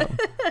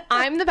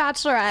 I'm the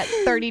Bachelorette,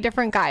 30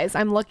 different guys.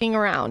 I'm looking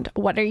around.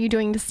 What are you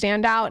doing to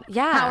stand out?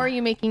 Yeah. How are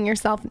you making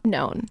yourself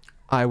known?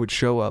 I would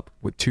show up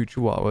with 2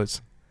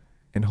 chihuahuas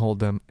and hold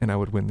them, and I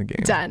would win the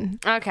game. Done.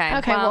 Okay.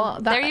 Okay. Well,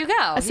 there you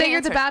go. Say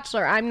you're the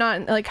Bachelor. I'm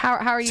not. Like, how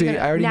are you? See,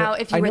 gonna... Now,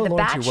 if you were the Lauryn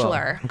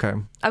Bachelor. too well. Okay.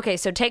 Okay.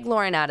 So take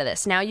Lauryn out of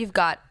this. Now you've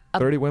got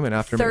 30 women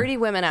after me. 30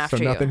 women after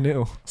so you. Nothing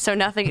new. So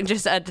nothing.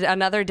 Just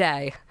another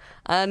day.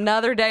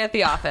 Another day at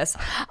the office.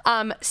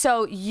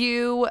 So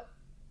you're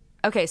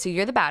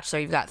the Bachelor.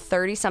 You've got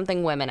 30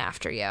 something women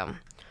after you.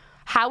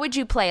 How would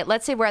you play it?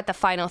 Let's say we're at the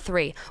final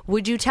 3.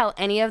 Would you tell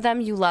any of them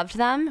you loved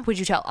them? Would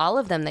you tell all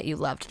of them that you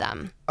loved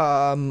them?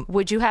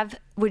 Would you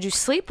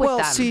sleep with them?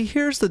 Well, see,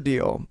 here's the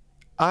deal.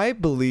 I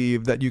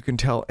believe that you can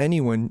tell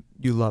anyone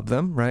you love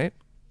them, right?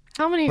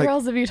 How many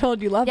girls have you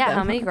told you love them? Yeah,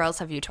 how many girls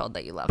have you told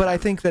that you love But them? I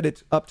think that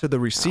it's up to the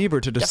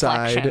receiver to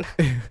decide.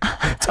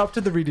 It's up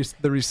to the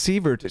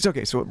receiver.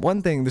 Okay, so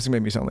one thing, this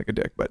made me sound like a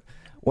dick, but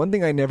one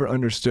thing I never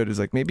understood is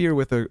like maybe you're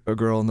with a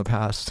girl in the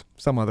past,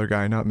 some other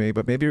guy, not me,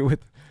 but maybe you're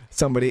with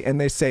somebody and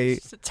they say...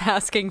 It's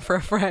asking for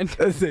a friend.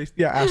 And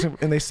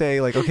they say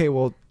like, okay,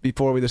 well,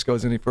 before this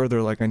goes any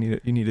further, like you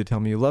need to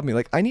tell me you love me.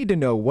 Like I need to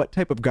know what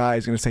type of guy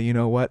is going to say, you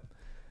know what?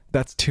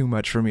 That's too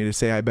much for me to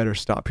say. I better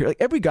stop here. Like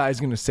every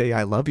guy's going to say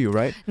I love you,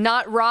 right?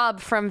 Not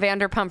Rob from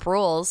Vanderpump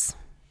Rules.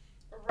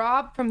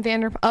 Rob from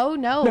Vanderpump. Oh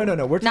no.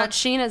 No. We're not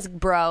Sheena's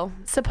bro.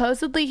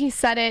 Supposedly he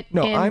said it.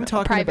 No, in I'm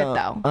talking private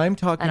about. though. I'm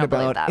talking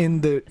about in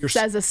the.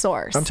 Says a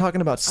source. I'm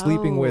talking about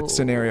sleeping with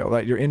scenario.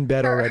 Like you're in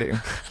bed already.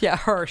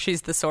 Yeah,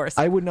 she's the source.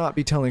 I would not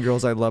be telling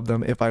girls I love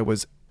them if I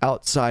was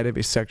outside of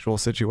a sexual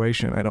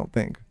situation. I don't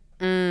think.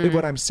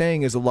 What I'm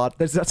saying is a lot.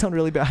 Does that sound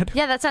really bad?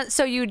 Yeah, that's not.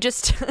 So you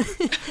just.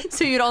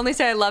 So you'd only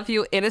say I love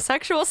you in a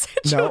sexual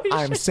situation? No,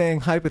 I'm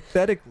saying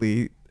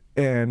hypothetically,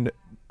 and.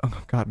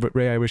 Oh God, but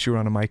Ray, I wish you were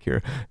on a mic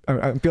here.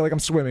 I feel like I'm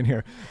swimming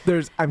here.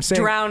 I'm saying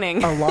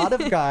drowning. A lot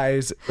of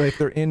guys, like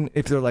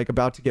if they're like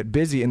about to get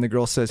busy, and the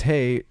girl says,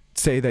 "Hey,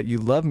 say that you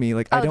love me."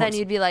 Like, then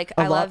you'd be like,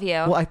 "I love you."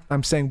 Well,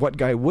 I'm saying what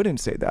guy wouldn't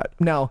say that?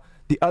 Now,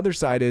 the other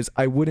side is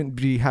I wouldn't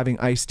be having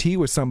iced tea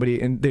with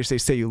somebody, and they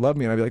say you love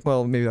me, and I'd be like,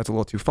 well, maybe that's a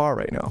little too far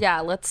right now.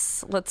 Yeah,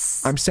 let's.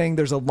 I'm saying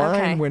there's a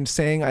line when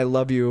saying I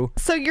love you.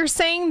 So you're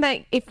saying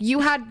that if you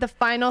had the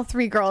final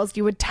 3 girls,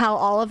 you would tell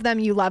all of them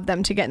you love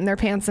them to get in their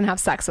pants and have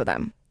sex with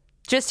them.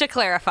 Just to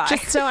clarify.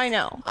 Just so I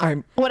know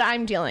what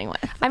I'm dealing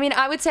with. I mean,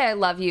 I would say I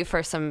love you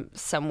for some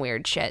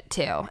weird shit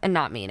too, and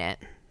not mean it.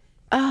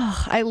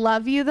 Oh, I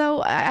love you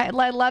though. I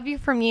love you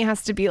for me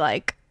has to be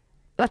like,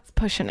 that's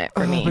pushing it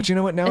for me. But you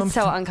know what? Now it's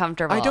so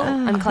uncomfortable.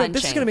 I'm clenching.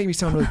 This is going to make me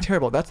sound really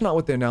terrible. That's not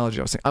what the analogy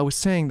I was saying. I was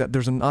saying that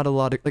there's not a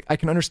lot of, like, I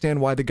can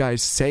understand why the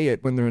guys say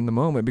it when they're in the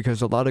moment, because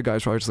a lot of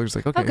guys are just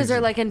like, okay. Because they're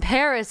like in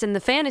Paris in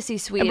the fantasy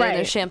suite, and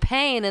there's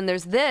champagne, and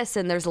there's this,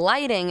 and there's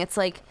lighting. It's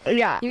like, you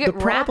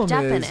get wrapped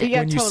up in it.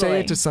 When you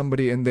say it to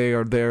somebody and they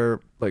are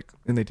there, like,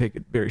 and they take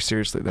it very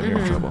seriously, then you're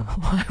in trouble.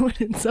 Why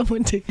wouldn't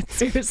someone take it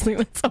seriously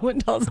when someone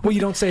tells them? Well, you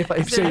don't say if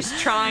they're just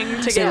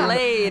trying to get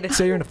laid.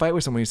 Say you're in a fight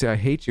with someone, you say I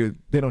hate you.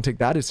 They don't take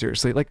that as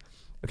seriously. Like,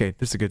 okay,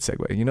 this is a good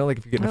segue. You know, like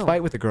if you get in a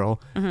fight with a girl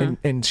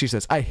and she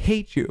says I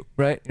hate you,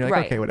 right? You're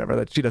like, okay, whatever.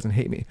 That she doesn't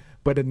hate me.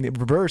 But in the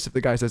reverse, if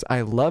the guy says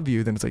I love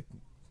you, then it's like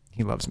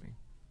he loves me.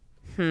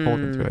 Hold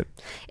him to it.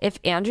 If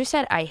Andrew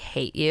said I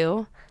hate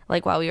you,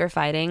 like while we were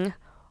fighting,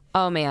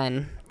 oh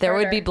man, there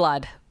would be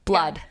blood.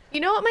 Yeah. You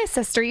know what my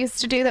sister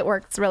used to do that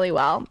works really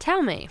well?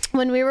 Tell me.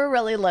 When we were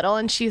really little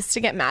and she used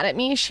to get mad at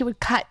me, she would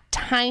cut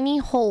tiny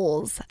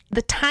holes,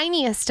 the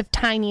tiniest of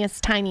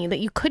tiniest tiny, that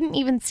you couldn't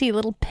even see,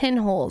 little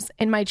pinholes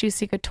in my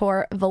Juicy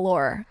Couture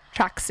velour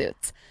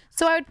tracksuits.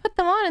 So I would put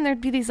them on and there'd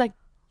be these like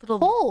little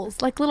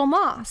holes, like little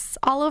moss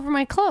all over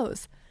my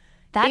clothes.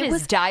 That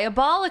is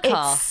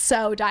diabolical. It's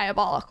so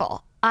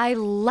diabolical. I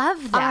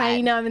love that. I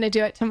know. I'm going to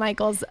do it to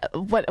Michael's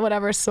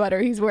whatever sweater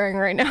he's wearing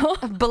right now.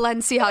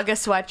 Balenciaga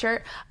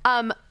sweatshirt.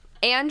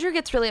 Andrew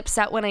gets really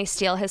upset when I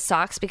steal his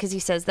socks because he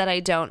says that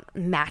I don't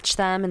match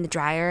them in the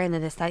dryer and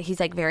then that. He's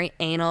like very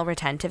anal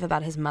retentive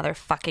about his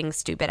motherfucking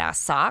stupid ass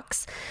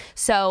socks.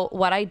 So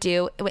what I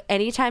do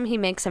anytime he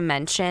makes a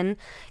mention,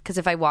 because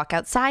if I walk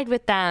outside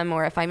with them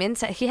or if I'm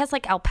inside, he has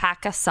like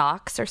alpaca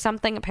socks or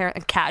something,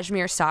 apparently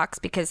cashmere socks,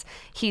 because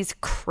he's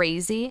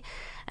crazy.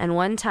 And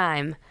one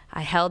time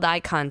I held eye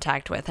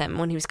contact with him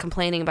when he was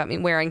complaining about me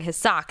wearing his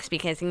socks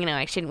because, you know,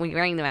 I shouldn't be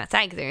wearing them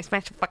outside because they're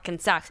special fucking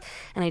socks.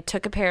 And I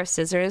took a pair of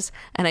scissors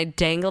and I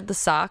dangled the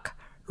sock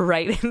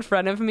right in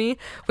front of me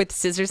with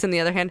scissors in the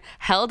other hand,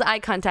 held eye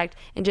contact,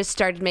 and just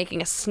started making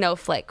a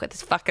snowflake with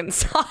his fucking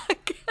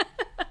sock.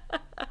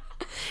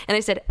 And I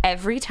said,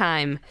 every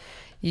time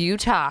you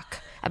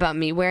talk about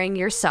me wearing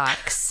your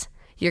socks,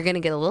 you're going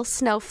to get a little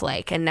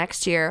snowflake. And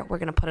next year, we're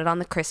going to put it on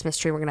the Christmas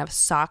tree. We're going to have a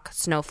sock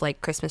snowflake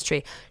Christmas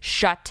tree.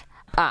 Shut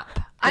up.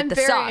 I'm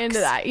very into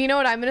that. You know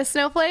what I'm going to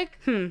snowflake?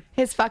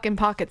 His fucking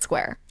pocket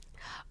square.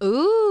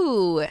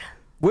 Ooh.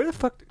 Where the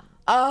fuck?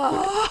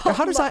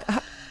 How does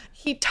that?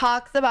 He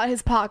talks about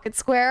his pocket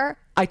square.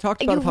 I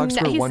talked about a pocket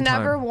square one time. He's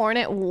never worn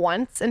it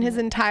once in his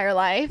entire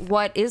life.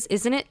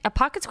 Isn't it? A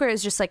pocket square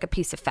is just like a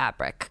piece of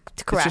fabric.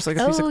 Correct. It's just like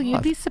a piece of cloth.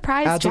 You'd be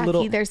surprised,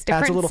 Jackie. There's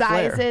different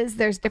sizes.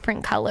 There's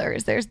different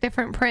colors. There's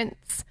different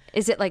prints.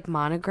 Is it like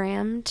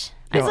monogrammed?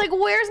 I was like,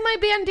 where's my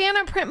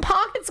bandana print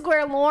pocket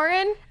square,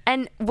 Lauryn?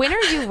 And when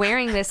are you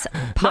wearing this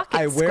pocket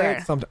I square? wear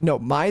it sometimes. No,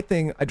 my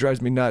thing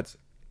drives me nuts.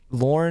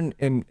 Lauren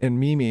and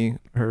Mimi,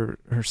 her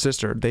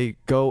sister, they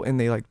go and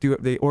they like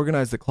they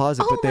organize the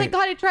closet. Oh but my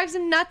God, it drives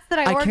him nuts that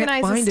I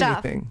organize the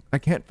stuff. I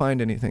can't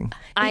find anything.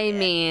 I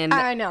mean,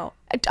 I know.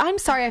 I'm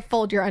sorry I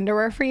fold your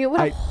underwear for you.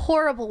 What a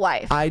horrible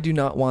wife. I do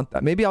not want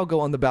that. Maybe I'll go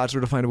on The Bachelor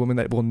to find a woman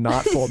that will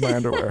not fold my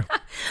underwear.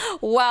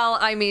 well,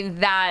 I mean,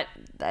 that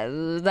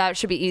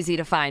should be easy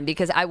to find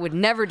because I would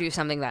never do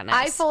something that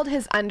nice. I fold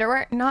his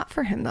underwear, not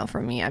for him though.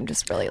 For me, I'm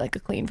just really like a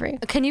clean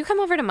freak. Can you come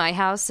over to my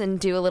house and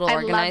do a little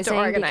organizing?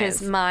 Love to organize.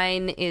 Because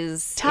mine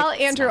is. Tell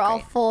Andrew I'll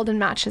fold and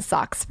match his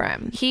socks for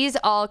him. He's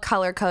all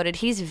color coded.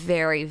 He's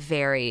very,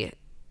 very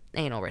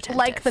anal retentive.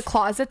 Like the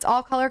closet's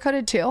all color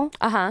coded too.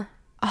 Uh-huh.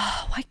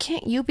 Oh, why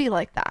can't you be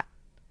like that?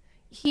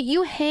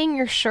 You hang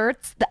your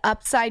shirts the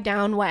upside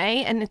down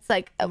way, and it's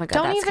like, oh my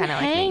God, don't even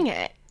hang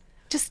it.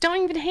 Just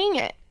don't even hang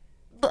it.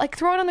 Like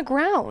throw it on the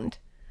ground.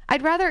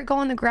 I'd rather it go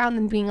on the ground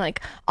than being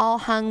like all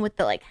hung with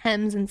the like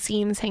hems and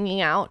seams hanging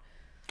out.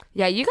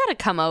 Yeah, you got to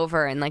come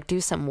over and like do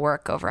some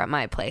work over at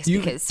my place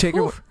because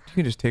you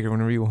can just take her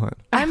whenever you want.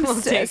 I'm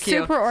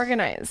super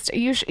organized.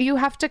 You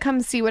have to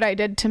come see what I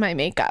did to my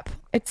makeup.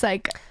 It's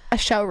like a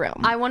showroom.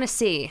 I want to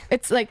see.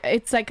 It's like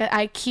an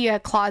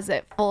IKEA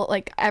closet full,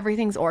 like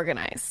everything's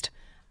organized.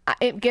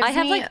 It gives I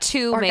have me like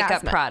 2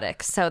 makeup orgasmic.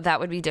 products, so that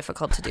would be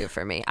difficult to do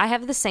for me. I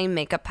have the same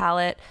makeup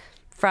palette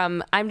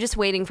from, I'm just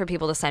waiting for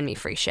people to send me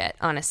free shit,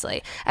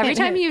 honestly. Every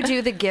time you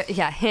do the gift,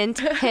 yeah,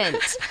 hint.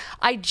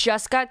 I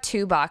just got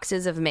 2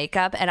 boxes of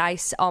makeup and I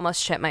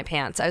almost shit my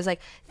pants. I was like,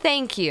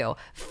 thank you.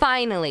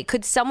 Finally.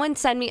 Could someone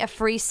send me a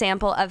free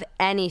sample of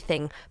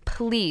anything?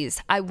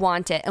 Please. I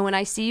want it. And when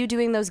I see you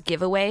doing those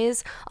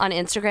giveaways on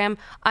Instagram,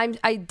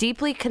 I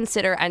deeply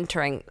consider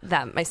entering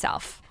them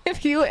myself.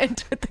 If you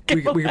enter the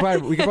giveaway,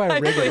 we could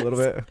probably rig it a little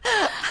bit.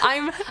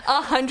 I'm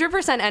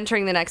 100%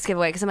 entering the next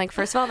giveaway because I'm like,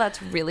 first of all,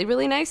 that's really,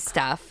 really nice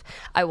stuff.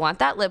 I want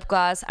that lip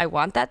gloss. I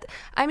want that.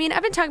 I mean,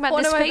 I've been talking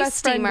about this face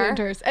steamer.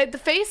 The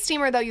face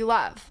steamer, though, you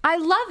love. I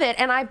love it,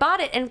 and I bought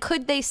it. And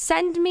could they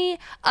send me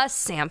a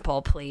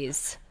sample,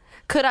 please?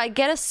 Could I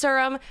get a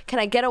serum? Can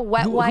I get a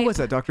wet wipe? Who was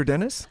that, Dr.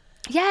 Dennis?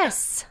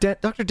 Yes.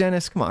 Dr.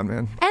 Dennis, come on,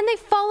 man. And they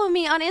follow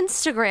me on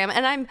Instagram,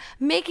 and I'm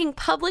making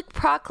public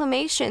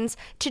proclamations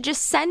to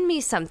just send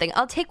me something.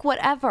 I'll take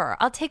whatever.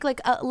 I'll take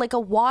like a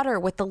water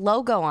with the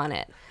logo on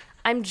it.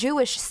 I'm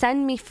Jewish.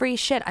 Send me free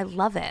shit. I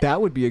love it.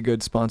 That would be a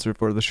good sponsor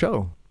for the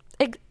show.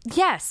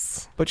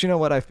 Yes. But you know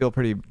what? I feel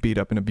pretty beat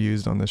up and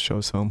abused on this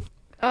show, so.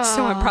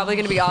 So I'm probably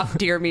going to be off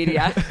Dear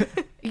Media.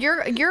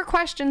 Your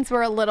questions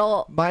were a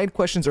little. My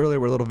questions earlier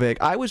were a little vague.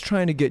 I was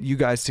trying to get you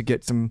guys to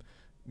get some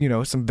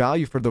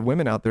value for the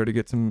women out there to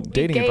get some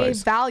dating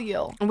advice.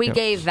 We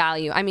gave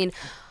value. I mean,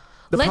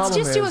 let's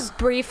just do a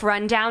brief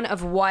rundown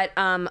of what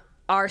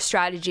our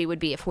strategy would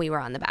be if we were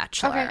on The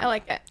Bachelor. Okay, I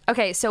like it.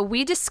 Okay, so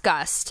we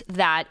discussed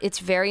that it's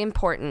very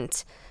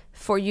important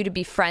for you to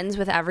be friends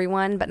with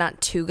everyone, but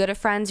not too good of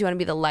friends. You want to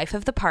be the life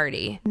of the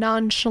party.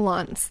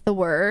 Nonchalance, the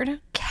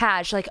word.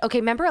 Cash. Like, okay,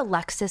 remember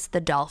Alexis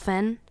the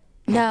dolphin?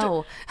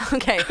 No.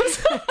 Okay.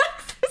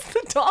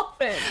 The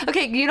dolphin.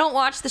 Okay, you don't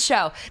watch the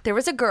show. There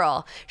was a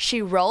girl.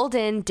 She rolled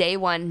in day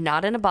one,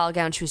 not in a ball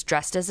gown. She was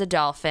dressed as a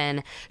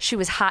dolphin. She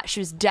was hot. She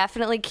was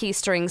definitely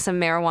keistering some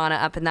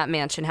marijuana up in that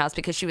mansion house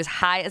because she was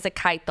high as a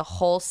kite the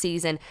whole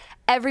season.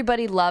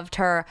 Everybody loved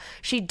her.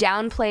 She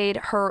downplayed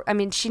her. I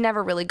mean, she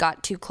never really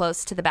got too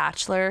close to The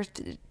Bachelor.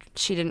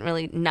 She didn't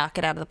really knock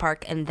it out of the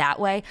park in that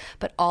way,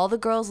 but all the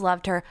girls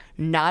loved her.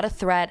 Not a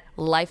threat,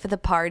 life of the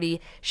party.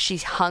 She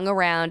hung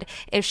around.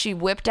 If she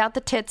whipped out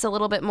the tits a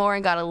little bit more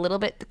and got a little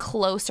bit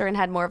closer and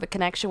had more of a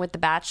connection with The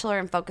Bachelor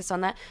and focused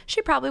on that,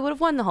 she probably would have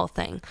won the whole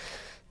thing.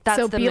 That's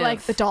so the be move.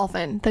 like the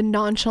dolphin, the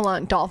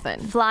nonchalant dolphin.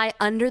 Fly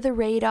under the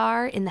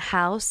radar in the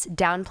house,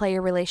 downplay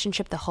your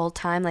relationship the whole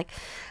time. Like,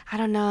 I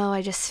don't know,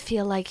 I just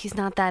feel like he's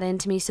not that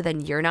into me, so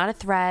then you're not a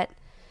threat.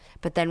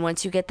 But then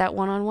once you get that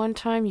one-on-one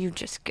time, you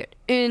just get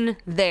in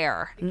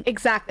there.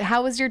 Exactly.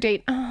 How was your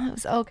date? Oh, it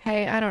was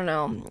okay. I don't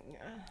know.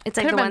 It's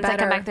like the ones that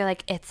come back, they're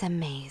like, it's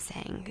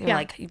amazing. You're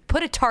like, you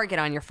put a target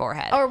on your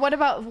forehead. Or what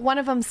about, one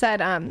of them said,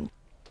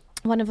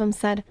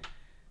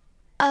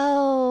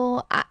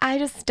 oh, I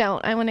just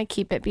don't. I want to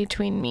keep it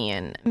between me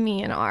and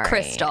Ari.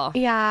 Crystal.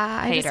 Yeah,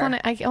 I Hater. just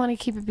want to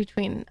keep it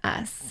between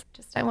us.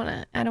 I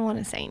don't want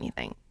to say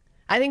anything.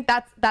 I think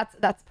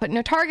that's putting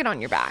a target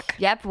on your back.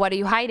 Yep. What are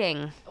you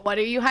hiding? What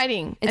are you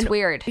hiding? It's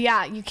weird.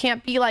 Yeah, you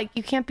can't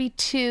be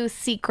too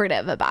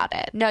secretive about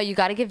it. No, you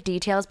got to give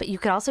details, but you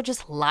could also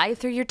just lie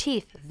through your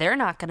teeth. They're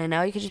not going to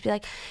know. You could just be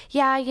like,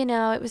 yeah,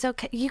 it was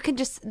okay. You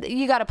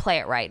got to play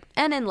it right.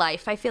 And in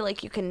life, I feel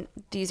like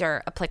these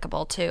are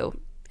applicable to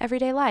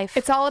everyday life.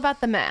 It's all about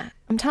the meh.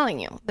 I'm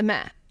telling you, the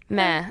meh.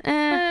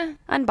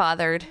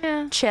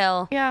 Unbothered,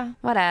 chill,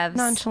 whatevs,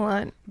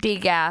 nonchalant,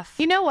 degaff.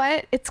 You know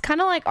what? It's kind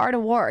of like Art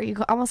of War. You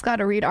almost got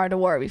to read Art of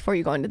War before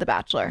you go into The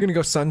Bachelor. You're gonna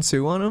go Sun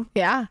Tzu on him?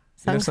 Yeah,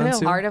 Sun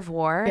Tzu. Art of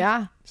War.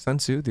 Yeah, Sun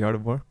Tzu, The Art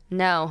of War.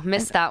 No,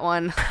 missed that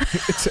one.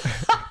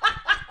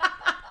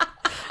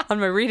 on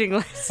my reading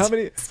list. How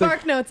many?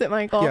 Spark notes it,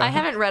 Michael. Yeah. I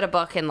haven't read a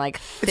book in like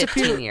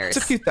 15 years.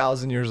 It's a few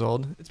thousand years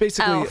old. It's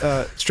basically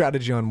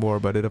strategy on war,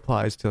 but it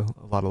applies to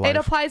a lot of life. It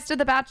applies to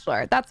The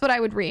Bachelor. That's what I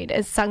would read,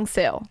 is Sung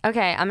Soo.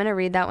 Okay, I'm going to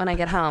read that when I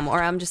get home,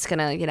 or I'm just going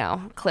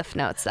to, Cliff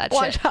Notes that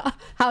Watch shit.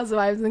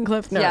 Housewives and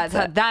Cliff Notes.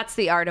 Yeah, that's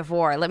the art of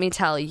war. Let me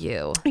tell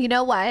you. You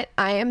know what?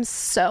 I am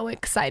so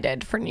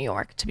excited for New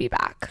York to be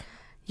back.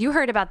 You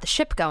heard about the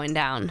ship going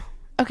down.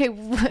 Okay,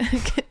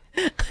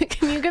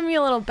 can you give me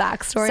a little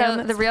backstory on So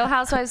this? the Real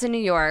Housewives of New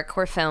York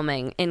were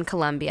filming in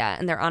Colombia,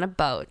 and they're on a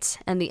boat,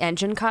 and the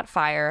engine caught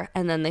fire,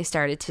 and then they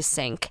started to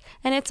sink,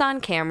 and it's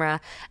on camera,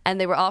 and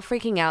they were all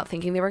freaking out,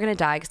 thinking they were going to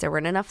die because there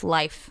weren't enough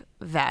life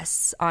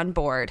vests on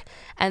board,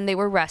 and they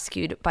were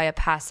rescued by a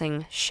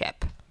passing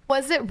ship.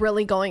 Was it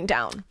really going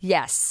down?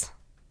 Yes.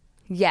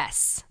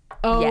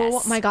 Oh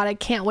Yes. my God, I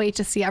can't wait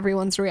to see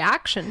everyone's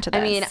reaction to this.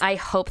 I mean, I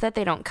hope that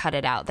they don't cut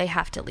it out. They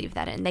have to leave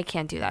that in. They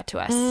can't do that to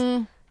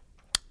us.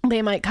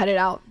 They might cut it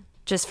out.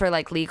 Just for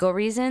like legal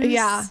reasons.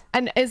 Yeah.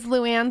 And is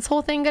Luann's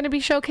whole thing going to be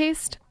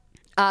showcased?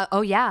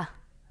 Oh, yeah.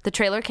 The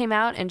trailer came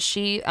out and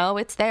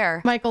it's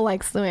there. Michael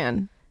likes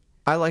Luann.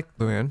 I like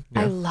Luann.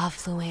 Yeah. I love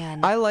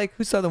Luann. I like,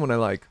 who's the other one I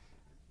like?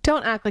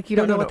 Don't act like you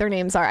don't know what their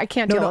names are. I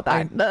can't deal with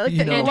that.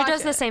 Andrew Watch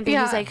does the it. same thing.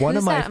 Yeah. He's like, One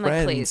who's of my that? I'm like,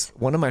 friends. please.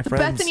 One of my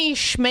friends. Bethany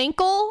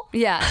Schmenkel?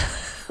 Yeah.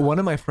 One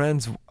of my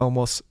friends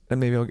almost, and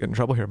maybe I'll get in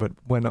trouble here, but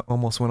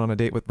almost went on a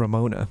date with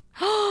Ramona.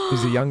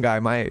 He's a young guy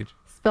my age.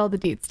 Spill the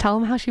deets. Tell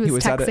him how she was He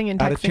was texting and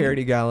texting. at a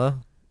charity gala,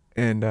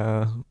 and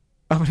I'm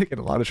gonna get in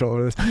a lot of trouble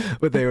over this.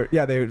 But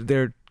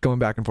they're going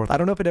back and forth. I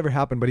don't know if it ever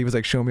happened, but he was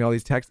like showing me all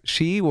these texts.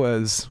 She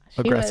was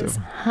aggressive. She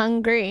was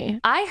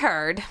hungry. I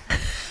heard,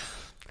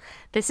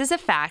 this is a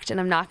fact, and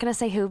I'm not going to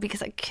say who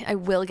because I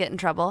will get in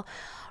trouble.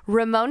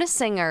 Ramona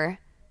Singer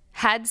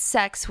had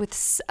sex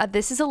with,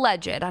 this is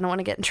alleged. I don't want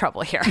to get in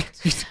trouble here.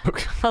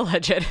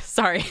 Alleged.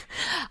 Sorry.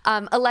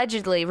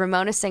 Allegedly,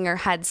 Ramona Singer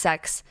had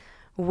sex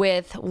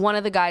with one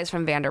of the guys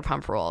from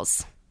Vanderpump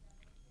Rules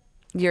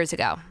years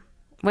ago.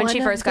 When One she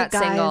of first the got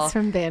guys single.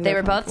 from They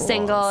were both Vanderpump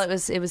single.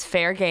 Rules. It was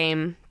fair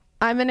game.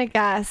 I'm going to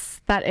guess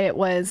that it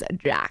was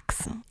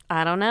Jax.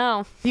 I don't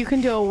know. You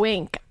can do a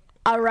wink.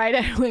 All right,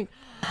 a wink.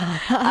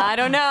 I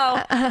don't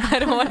know.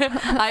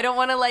 I don't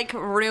want to like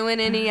ruin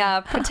any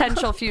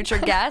potential future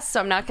guests. So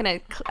I'm not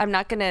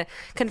gonna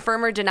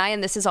confirm or deny.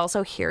 And this is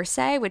also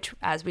hearsay, which,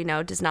 as we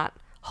know, does not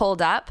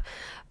hold up.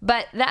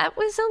 But that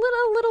was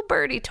a little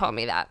birdie told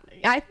me that.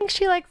 I think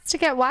she likes to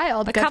get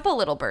wild. A couple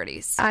little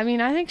birdies. I mean,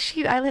 I think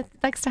she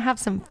likes to have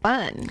some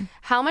fun.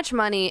 How much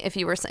money, if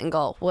you were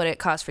single, would it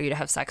cost for you to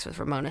have sex with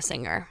Ramona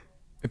Singer?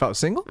 If I was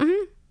single?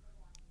 Mm-hmm.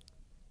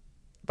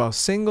 If I was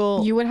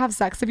single. You would have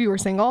sex if you were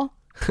single?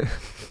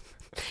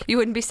 You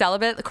wouldn't be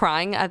celibate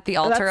crying at the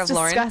altar That's of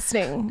Lauryn?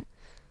 disgusting.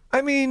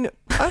 I mean,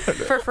 I don't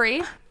know. For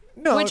free?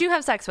 No. Would you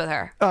have sex with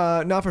her?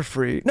 Not for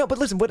free. No, but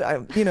listen,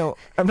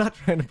 I'm not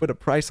trying to put a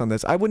price on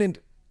this.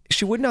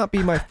 She would not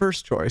be my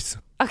first choice.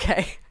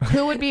 Okay.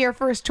 Who would be your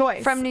first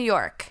choice? From New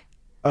York.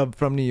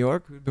 From New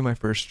York would be my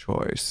first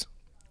choice.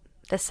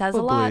 This says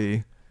a lot.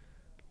 Probably,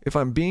 if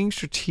I'm being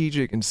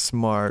strategic and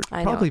smart,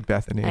 I probably know.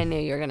 Bethany. I knew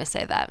you were going to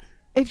say that.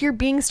 If you're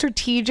being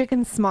strategic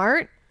and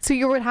smart, so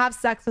you would have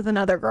sex with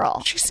another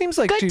girl. She seems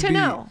like Good she'd to be.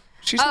 know.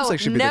 She seems like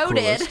she'd be noted.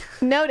 the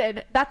coolest.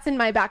 Noted. That's in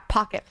my back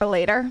pocket for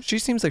later. She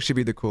seems like she'd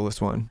be the coolest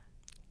one.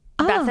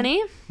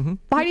 Bethany?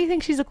 Why do you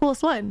think she's the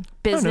coolest one?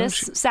 Business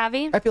she-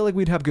 savvy? I feel like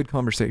we'd have good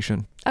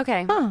conversation.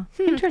 Okay. Huh.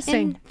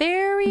 Interesting.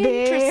 Very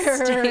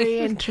interesting. Very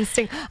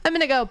interesting. I'm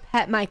going to go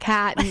pet my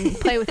cat and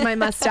play with my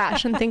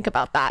mustache and think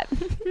about that.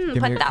 Give me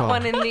Put a that call.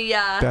 one in the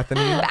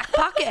Bethany. back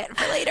pocket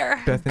for later.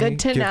 Bethany, Good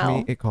to give know.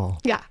 me a call.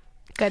 Yeah.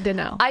 Good to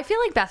know. I feel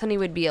like Bethany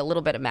would be a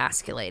little bit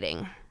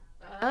emasculating.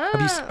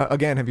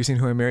 Have you seen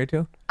Who I'm Married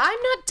to?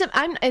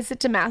 Is it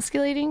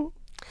demasculating?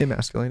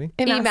 Emasculating.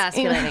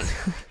 Emasculating.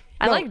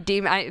 I No, like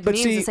it But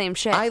means see, the same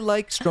shit. I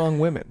like strong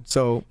women,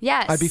 so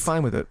Yes. I'd be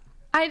fine with it.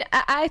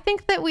 I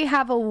think that we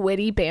have a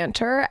witty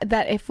banter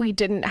that if we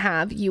didn't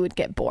have, you would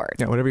get bored.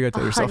 Yeah, whatever you gotta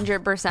tell yourself.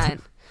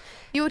 100%.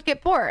 You would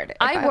get bored.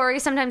 I worry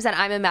sometimes that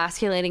I'm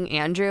emasculating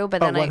Andrew, but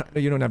then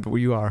You don't have to.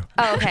 You are.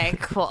 Oh, okay,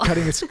 cool.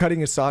 Cutting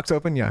his socks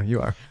open. Yeah, you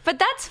are. But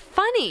that's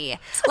funny.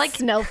 Like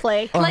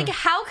Snowflake. Like,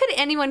 how could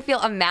anyone feel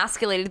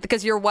emasculated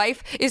because your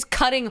wife is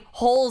cutting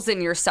holes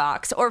in your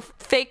socks or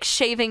fake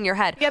shaving your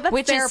head? Yeah, that's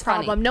which their is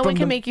funny. problem. No one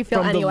can make you feel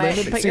from the any way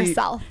limit- but see,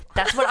 yourself.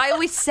 That's what I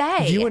always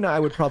say. You and I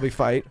would probably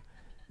fight,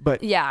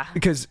 but Yeah.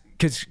 because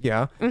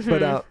yeah,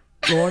 but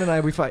Lauren and I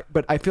we fight.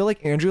 But I feel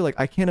like Andrew, like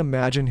I can't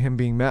imagine him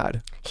being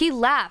mad. He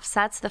laughs.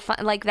 That's the fun.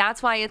 Like,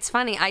 that's why it's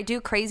funny. I do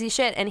crazy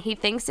shit and he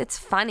thinks it's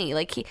funny.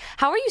 Like,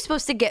 how are you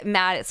supposed to get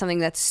mad at something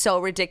that's so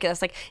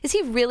ridiculous? Like,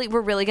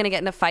 we're really going to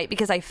get in a fight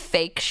because I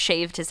fake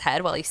shaved his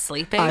head while he's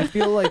sleeping? I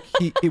feel like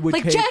it would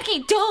like, take.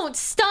 Jackie, don't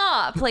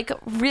stop. Like,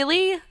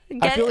 really?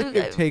 I feel like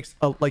it takes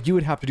like you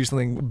would have to do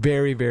something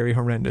very, very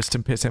horrendous to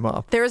piss him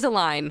off. There is a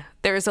line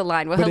where But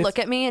he'll it's- look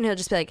at me and he'll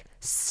just be like,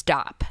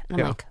 stop. And I'm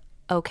Yeah. like,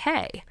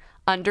 okay,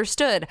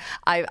 understood.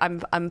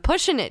 I'm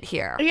pushing it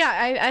here.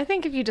 Yeah, I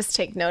think if you just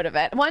take note of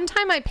it. One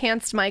time I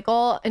pantsed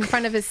Michael in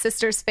front of his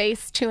sister's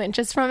face 2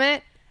 inches from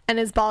it, and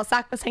his ball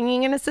sack was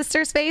hanging in his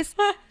sister's face.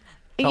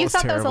 You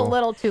thought that was a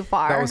little too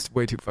far. That was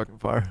way too fucking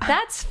far.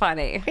 That's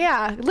funny.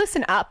 Yeah,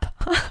 listen up.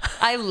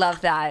 I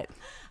love that.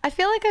 I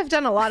feel like I've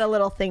done a lot of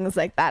little things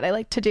like that. I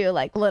like to do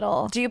like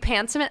little. Do you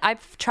pants him?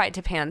 I've tried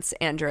to pants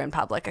Andrew in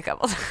public a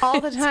couple times.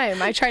 All the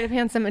time. I try to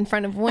pants him in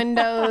front of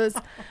windows.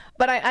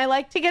 But I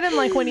like to get him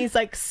like when he's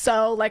like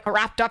so like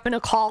wrapped up in a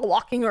call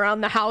walking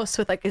around the house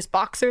with like his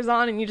boxers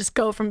on, and you just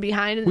go from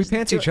behind. And we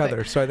pants each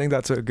other. So I think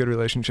that's a good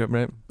relationship,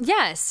 right?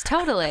 Yes,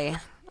 totally.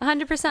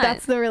 100%.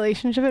 That's the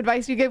relationship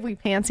advice you give. We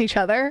pants each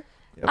other.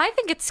 Yep. I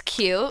think it's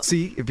cute.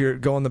 See, if you're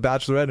going the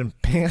Bachelorette and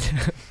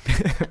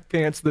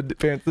pants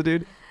the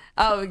dude.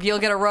 Oh, you'll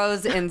get a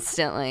rose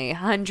instantly.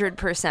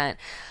 100%.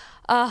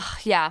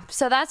 Yeah.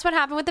 So that's what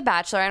happened with The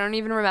Bachelor. I don't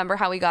even remember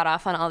how we got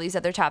off on all these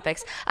other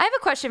topics. I have a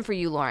question for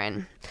you,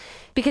 Lauryn,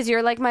 because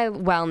you're like my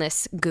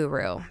wellness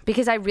guru.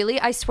 Because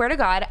I swear to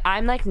God,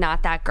 I'm like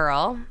not that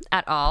girl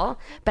at all.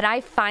 But I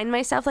find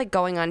myself like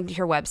going on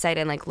your website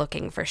and like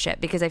looking for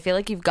shit because I feel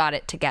like you've got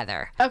it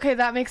together. Okay,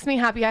 that makes me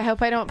happy. I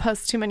hope I don't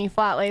post too many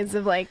flat lays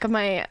of like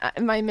my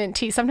mint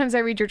tea. Sometimes I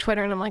read your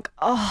Twitter and I'm like,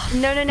 oh,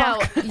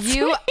 no.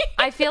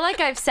 I feel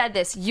like I've said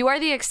this. You are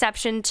the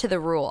exception to the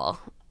rule.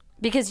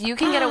 Because you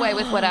can get away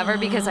with whatever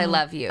because I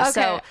love you. Okay.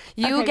 So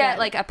you get good.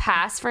 like a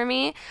pass for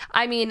me.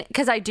 I mean,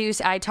 because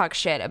I talk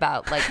shit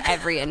about like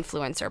every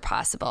influencer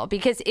possible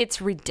because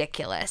it's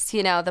ridiculous.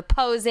 You know, the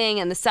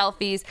posing and the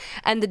selfies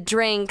and the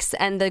drinks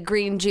and the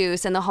green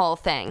juice and the whole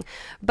thing.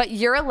 But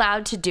you're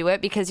allowed to do it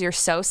because you're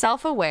so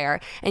self-aware.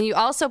 And you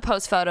also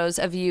post photos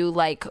of you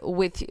like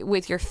with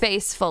your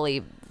face fully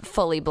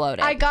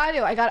bloated.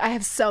 I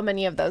have so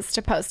many of those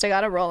to post. I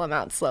got to roll them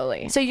out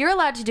slowly. So you're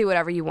allowed to do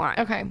whatever you want.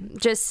 Okay.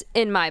 Just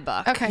in my book.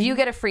 Okay. You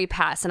get a free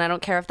pass, and I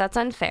don't care if that's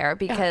unfair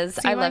because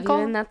See, I love Michael,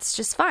 you and that's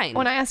just fine.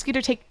 When I ask you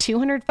to take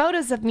 200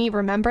 photos of me,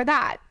 remember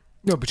that.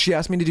 No, but she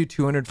asked me to do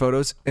 200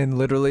 photos, and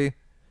literally,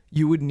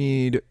 you would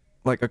need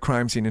like a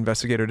crime scene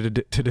investigator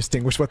to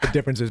distinguish what the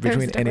difference is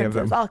between any of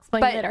them. I'll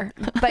explain later.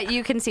 But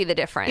you can see the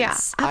difference. Yeah.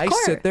 I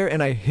sit there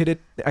and I hit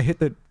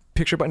the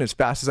picture button as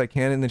fast as I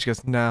can, and then she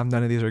goes, nah,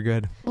 none of these are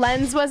good.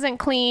 Lens wasn't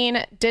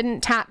clean,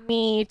 didn't tap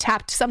me,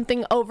 tapped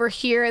something over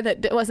here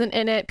that wasn't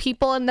in it,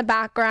 people in the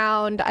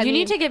background. You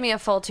need to give me a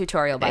full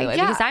tutorial, by the way,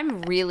 because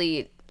I'm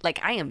really, like,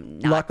 I am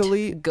not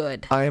Luckily,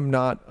 good. I am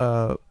not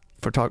a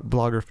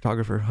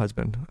photographer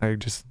husband. I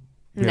just...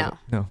 No,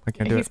 I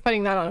can't do it. He's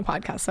putting that on a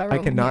podcast, so I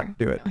cannot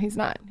do it. No, he's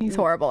not. He's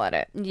horrible at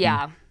it.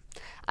 Yeah.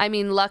 I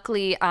mean,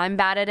 luckily, I'm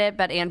bad at it,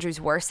 but Andrew's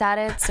worse at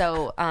it,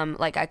 so,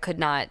 like, I could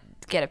not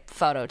get a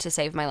photo to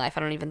save my life.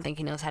 I don't even think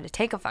he knows how to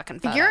take a fucking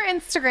photo. Your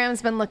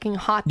Instagram's been looking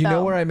hot, though. You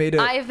know where I made it?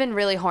 I've been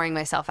really whoring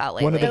myself out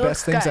lately. One of the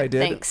best things I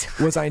did Thanks.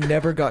 was I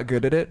never got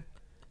good at it,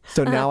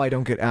 so now I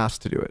don't get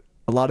asked to do it.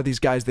 A lot of these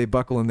guys, they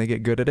buckle and they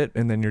get good at it,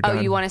 and then you're done.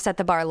 Oh, you want to set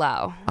the bar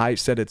low? I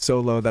set it so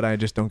low that I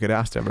just don't get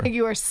asked ever.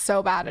 You are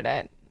so bad at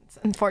it. It's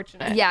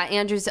unfortunate. Yeah,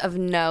 Andrew's of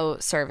no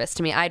service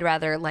to me. I'd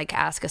rather like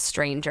ask a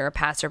stranger, a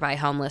passerby,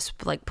 homeless,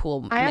 like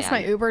pool I asked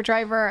man. my Uber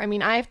driver. I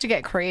mean, I have to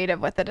get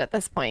creative with it at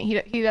this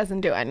point. He doesn't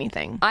do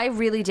anything. I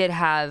really did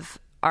have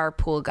our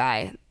pool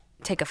guy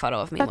take a photo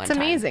of me one time. That's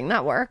amazing.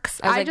 That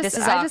works. I was like, this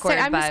is awkward,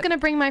 I'm just but- going to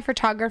bring my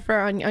photographer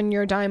on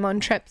your dime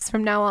on trips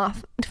from now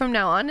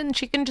on, and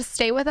she can just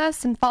stay with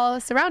us and follow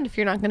us around if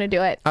you're not going to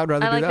do it. I'd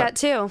rather I do like that.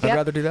 that too. I'd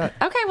rather do that.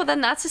 Okay, well then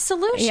that's a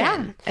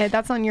solution. Yeah,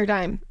 that's on your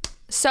dime.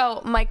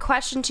 So my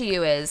question to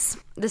you is,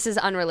 this is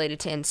unrelated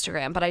to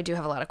Instagram, but I do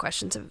have a lot of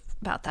questions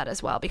about that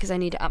as well because I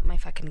need to up my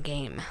fucking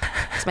game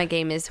because my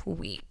game is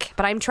weak.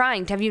 But I'm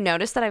trying. Have you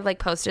noticed that I've like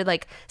posted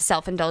like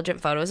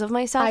self-indulgent photos of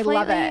myself lately?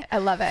 love it. I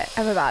love it.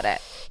 I'm about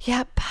it.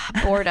 Yep.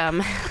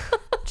 Boredom.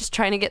 Just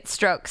trying to get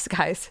strokes,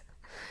 guys.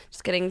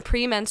 Just getting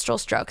premenstrual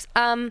strokes.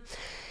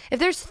 If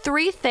there's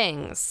 3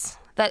 things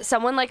that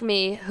someone like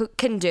me who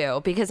can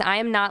do, because I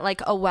am not like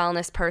a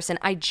wellness person.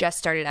 I just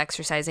started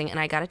exercising, and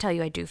I got to tell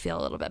you, I do feel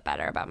a little bit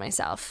better about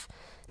myself.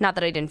 Not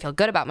that I didn't feel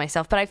good about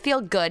myself, but I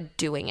feel good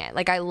doing it.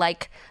 Like I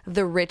like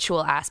the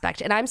ritual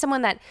aspect. And I'm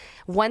someone that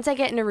once I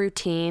get in a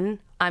routine,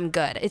 I'm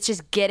good. It's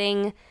just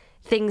getting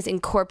things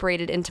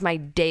incorporated into my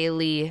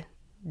daily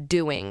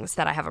doings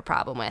that I have a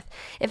problem with.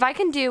 If I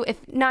can do, if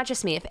not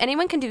just me, if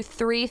anyone can do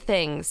 3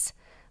 things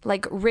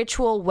like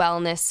ritual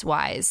wellness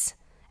wise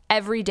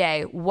every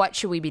day, what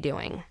should we be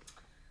doing?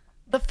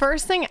 The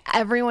first thing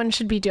everyone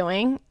should be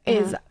doing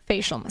is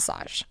facial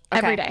massage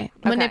every day.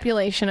 Okay.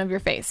 Manipulation of your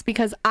face.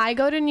 Because I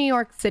go to New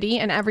York City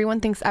and everyone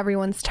thinks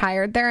everyone's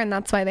tired there and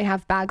that's why they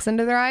have bags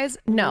under their eyes.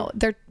 No,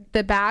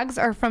 the bags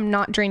are from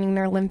not draining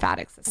their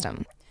lymphatic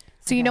system.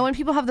 So you know when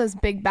people have those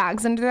big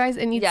bags under their eyes,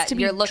 it needs to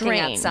be you're looking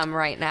drained. at some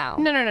right now.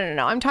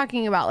 No. I'm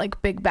talking about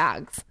like big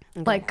bags.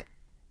 Like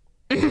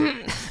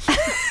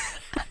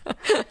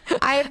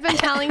I've been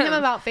telling him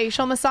about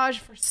facial massage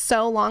for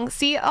so long.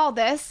 See all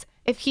this?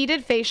 If he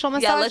did facial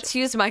massage, Yeah, let's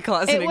use Michael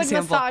as an it would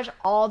example. massage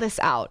all this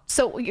out.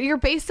 So you're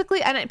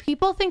basically, and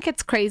people think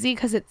it's crazy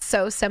because it's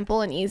so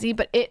simple and easy,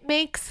 but it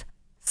makes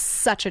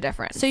such a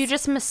difference. So you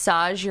just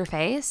massage your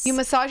face? You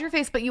massage your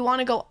face, but you want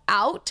to go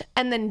out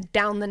and then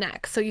down the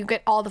neck. So you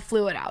get all the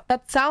fluid out.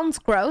 That sounds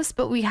gross,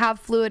 but we have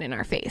fluid in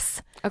our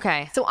face.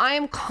 Okay. So I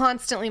am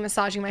constantly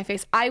massaging my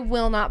face. I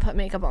will not put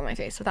makeup on my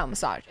face without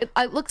massage. It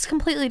looks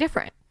completely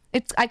different.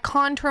 I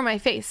contour my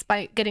face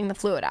by getting the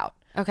fluid out.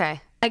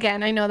 Okay.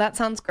 Again, I know that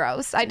sounds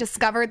gross. I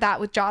discovered that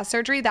with jaw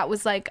surgery. That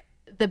was like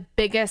the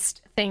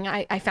biggest thing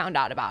I found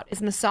out about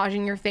is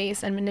massaging your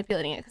face and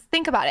manipulating it. 'Cause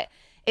think about it.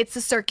 It's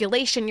the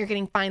circulation. You're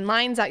getting fine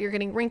lines out. You're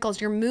getting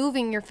wrinkles. You're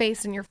moving your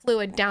face and your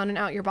fluid down and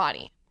out your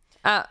body.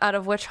 Out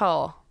of which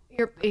hole?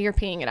 You're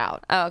peeing it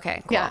out. Oh,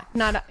 okay. Cool. Yeah,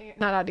 not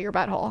out of your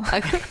butthole.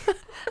 Okay.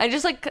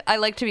 I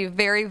like to be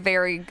very,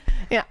 very...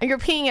 Yeah, you're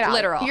peeing it out.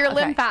 Literal. You're Okay.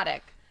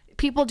 lymphatic.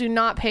 People do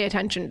not pay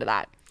attention to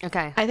that.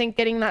 Okay. I think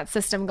getting that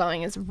system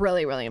going is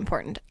really, really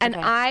important. And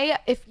Okay.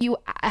 if you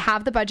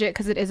have the budget,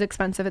 because it is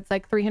expensive, it's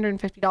like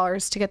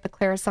 $350 to get the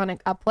Clarisonic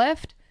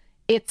Uplift.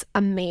 It's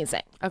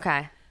amazing.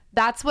 Okay.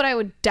 That's what I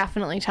would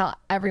definitely tell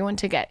everyone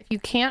to get. If you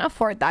can't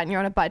afford that and you're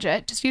on a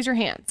budget, just use your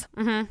hands.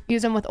 Mm-hmm.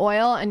 Use them with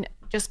oil and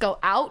just go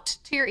out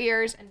to your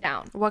ears and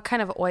down. What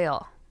kind of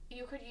oil?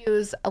 You could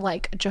use I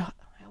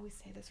always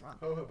say this wrong.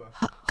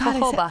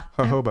 Jojoba.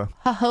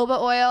 Jojoba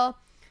oil.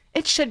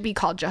 It should be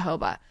called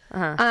jojoba.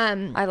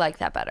 I like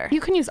that better.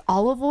 You can use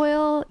olive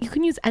oil. You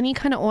can use any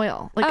kind of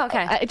oil. Like,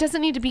 okay. It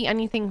doesn't need to be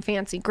anything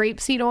fancy.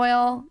 Grapeseed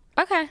oil.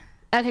 Okay.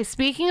 Okay,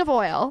 speaking of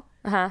oil,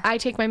 I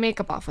take my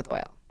makeup off with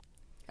oil.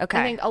 Okay.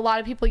 I think a lot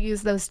of people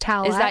use those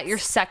towelettes. Is that your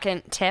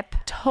second tip?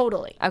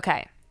 Totally.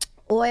 Okay.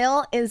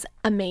 Oil is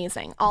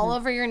amazing. All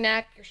over your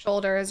neck, your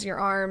shoulders, your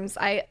arms.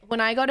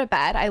 When I go to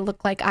bed, I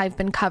look like I've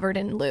been covered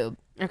in lube.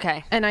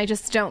 Okay. And I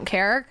just don't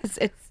care because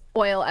it's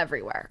oil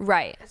everywhere.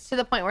 Right. It's to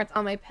the point where it's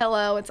on my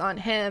pillow, it's on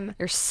him.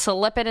 You're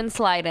slipping and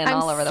sliding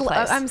all over the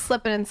place. I'm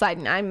slipping and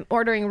sliding. I'm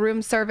ordering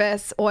room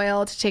service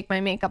oil to take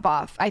my makeup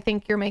off. I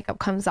think your makeup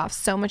comes off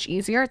so much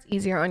easier. It's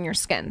easier on your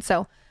skin.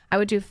 So I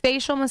would do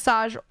facial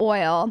massage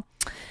oil.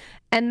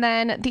 And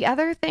then the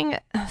other thing,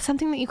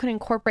 something that you can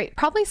incorporate,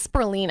 probably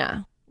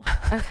spirulina.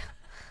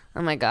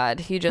 Oh my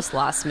God, you just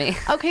lost me.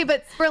 Okay,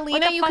 but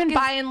spirulina you can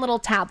buy in little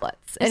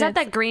tablets. Is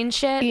that green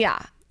shit? Yeah.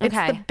 It's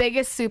Okay. the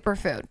biggest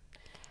superfood.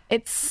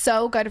 It's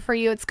so good for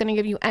you. It's going to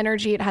give you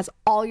energy. It has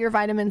all your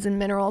vitamins and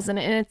minerals in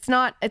it. And it's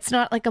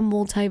not like a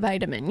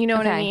multivitamin. You know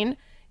what I Okay. mean?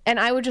 And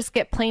I would just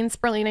get plain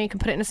spirulina. You can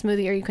put it in a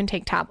smoothie or you can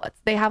take tablets.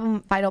 They have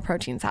them. Vital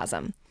Proteins has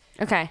them.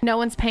 Okay. No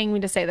one's paying me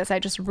to say this. I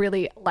just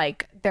really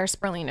like their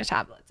spirulina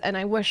tablets. And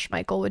I wish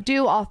Michael would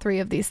do all three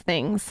of these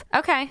things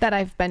Okay. that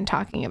I've been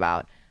talking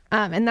about.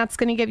 And that's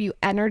going to give you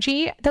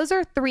energy. Those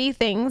are three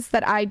things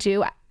that I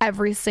do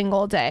every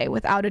single day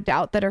without a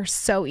doubt that are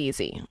so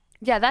easy.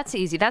 Yeah, that's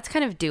easy. That's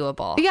kind of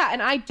doable. Yeah,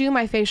 and I do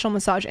my facial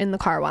massage in the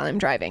car while I'm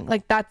driving.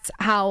 Like, that's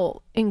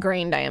how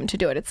ingrained I am to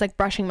do it. It's like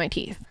brushing my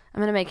teeth.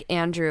 I'm going to make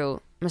Andrew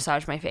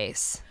massage my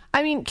face.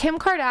 I mean, Kim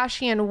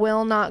Kardashian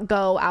will not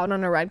go out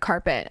on a red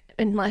carpet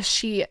unless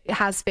she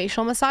has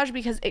facial massage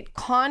because it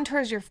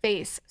contours your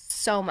face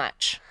so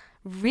much.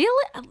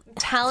 Really? I'm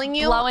telling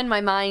you. Blowing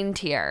my mind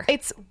here.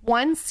 It's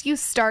once you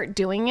start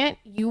doing it,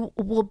 you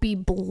will be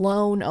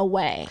blown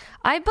away.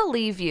 I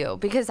believe you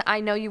because I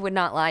know you would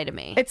not lie to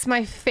me. It's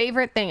my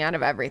favorite thing out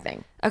of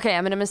everything. Okay,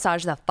 I'm going to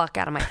massage the fuck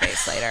out of my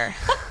face later.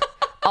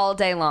 All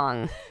day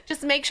long.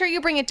 Just make sure you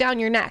bring it down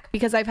your neck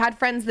because I've had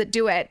friends that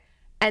do it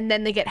and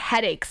then they get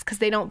headaches because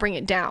they don't bring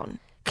it down.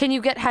 Can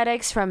you get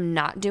headaches from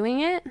not doing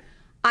it?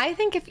 I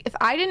think if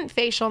I didn't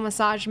facial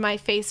massage, my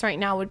face right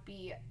now would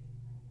be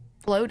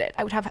bloated.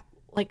 I would have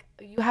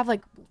you have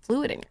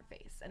fluid in your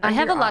face. And I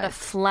have a lot eyes. of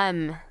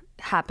phlegm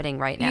happening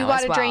right now. You got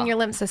to well. drain your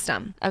lymph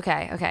system.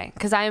 Okay.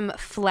 Because I'm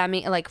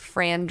phlegmy. Like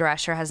Fran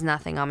Drescher has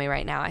nothing on me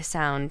right now. I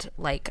sound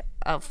like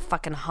a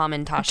fucking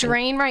Hamantaschen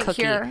Drain right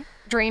cookie. here.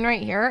 Drain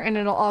right here, and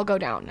it'll all go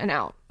down and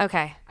out.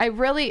 Okay. I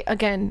really,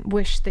 again,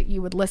 wish that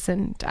you would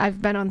listen.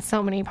 I've been on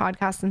so many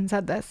podcasts and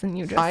said this, and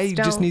you just I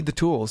don't. just need the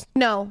tools.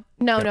 No.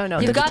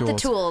 You've got the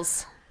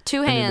tools.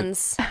 Two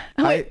hands.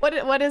 Wait,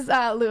 what does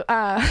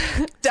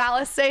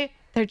Dallas say?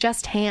 They're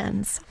just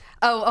hands.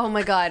 Oh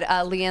my God.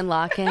 Leanne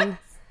Locking.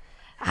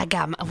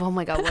 Oh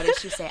my God. What did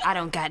she say? I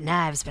don't got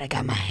knives, but I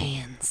got my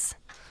hands.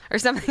 Or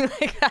something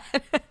like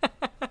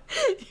that.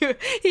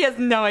 He has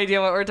no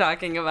idea what we're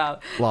talking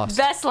about. Lost.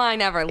 Best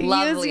line ever.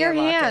 Love Use Leanne your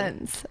Locking.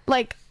 hands.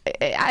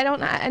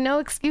 No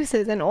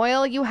excuses. And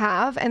oil you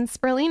have, and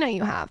spirulina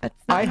you have. It's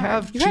not I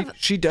hard. have.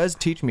 She does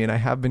teach me, and I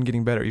have been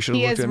getting better. You should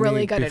have He looked is at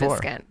really me good before.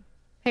 at his skin.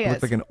 He I looked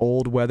is. like an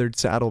old weathered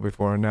saddle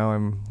before, and now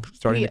I'm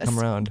starting to come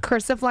around.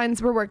 Cursive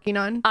lines we're working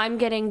on. I'm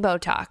getting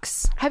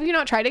Botox. Have you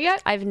not tried it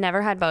yet? I've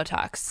never had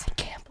Botox. I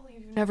can't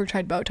believe you've never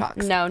tried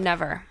Botox. No,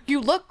 never. You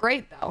look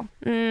great though.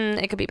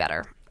 It could be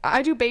better.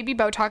 I do baby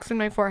Botox in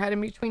my forehead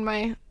and between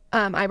my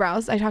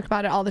eyebrows. I talk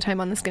about it all the time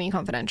on the Skinny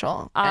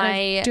Confidential. And I've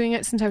been doing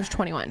it since I was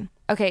 21.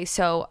 Okay,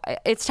 so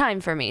it's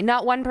time for me.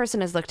 Not one person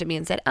has looked at me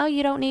and said, "Oh,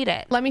 you don't need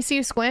it." Let me see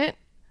you squint.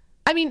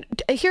 I mean,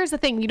 here's the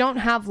thing: you don't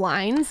have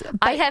lines. But,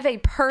 I have a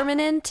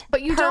permanent.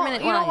 but you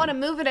permanent don't line. want to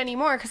move it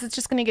anymore because it's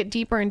just going to get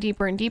deeper and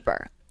deeper and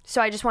deeper.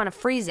 So I just want to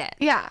freeze it.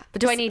 Yeah.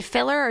 But do I need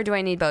filler or do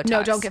I need Botox?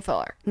 No, don't get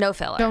filler. No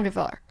filler. Don't get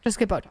filler. Just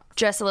get Botox.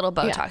 Just a little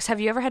Botox. Yeah.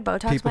 Have you ever had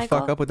Botox, People Michael?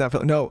 fuck up with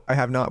that. No, I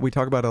have not. We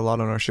talk about it a lot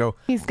on our show.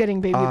 He's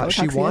getting baby Botox.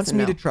 She wants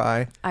me to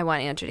try. I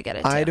want Andrew to get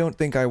it too. I don't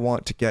think I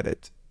want to get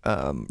it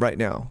right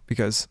now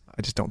because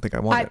I just don't think I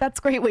want it.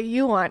 That's great what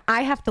you want.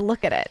 I have to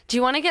look at it. Do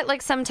you want to get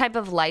like some type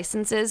of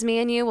licenses, me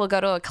and you? We'll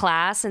go to a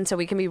class and so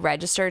we can be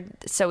registered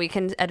so we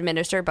can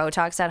administer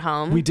Botox at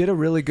home. We did a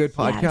really good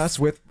podcast Yes.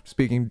 with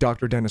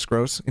Dr. Dennis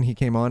Gross, and he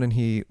came on and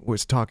he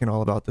was talking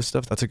all about this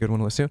stuff. That's a good one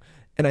to listen to.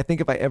 And I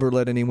think if I ever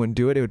let anyone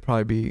do it, it would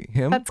probably be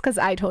him. That's because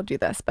I told you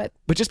this, but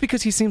just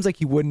because he seems like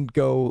he wouldn't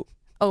go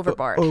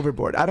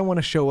overboard. I don't want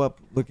to show up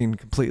looking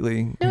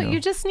completely. no, you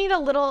just need a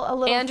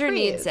little. Andrew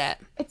freeze. needs it.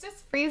 It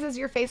just freezes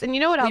your face, and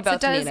you know what else both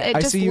it does? need it. I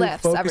just see you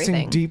lifts focusing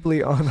everything.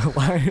 deeply on the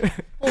line.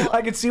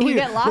 I can see where You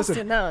get lost listen,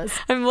 in those.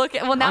 I'm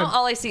looking. Well, now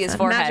all I see is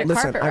forehead. magic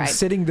Listen, carpet I'm ride.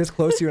 sitting this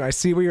close to you, and I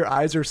see where your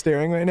eyes are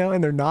staring right now,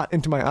 and they're not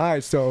into my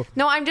eyes. So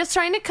No, I'm just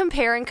trying to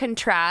compare and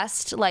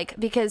contrast, like,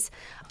 because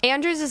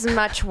Andrew's is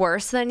much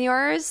worse than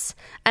yours,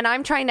 and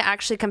I'm trying to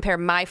actually compare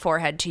my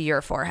forehead to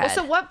your forehead. Well,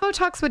 so what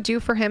Botox would do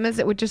for him is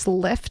it would just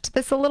lift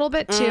this a little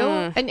bit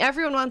too, and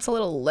everyone wants a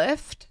little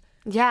lift.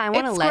 Yeah, I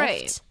want to It's lift.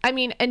 great. I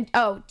mean, and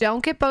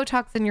don't get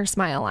Botox in your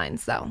smile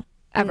lines though,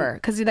 ever,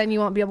 because then you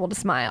won't be able to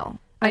smile.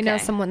 I know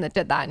Okay. someone that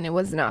did that, and it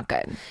was not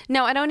good.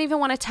 No, I don't even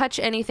want to touch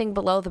anything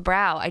below the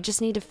brow. I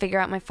just need to figure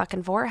out my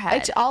fucking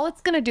forehead. All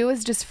it's gonna do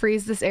is just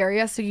freeze this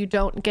area so you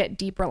don't get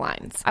deeper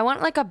lines. I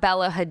want like a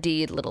Bella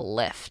Hadid little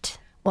lift.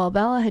 Well,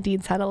 Bella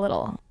Hadid's had a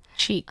little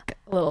cheek action.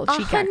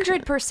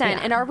 100%. Yeah.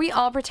 And are we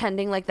all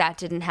pretending like that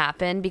didn't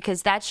happen?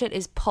 Because that shit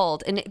is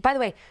pulled. And by the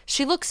way,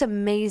 she looks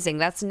amazing.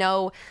 That's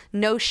no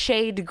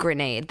shade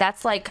grenade.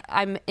 That's like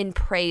I'm in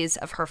praise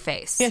of her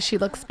face. Yeah, she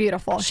looks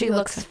beautiful. She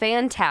looks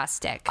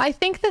fantastic. I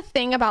think the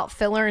thing about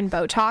filler and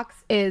Botox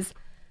is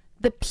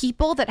the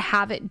people that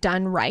have it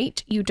done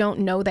right, you don't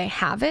know they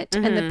have it.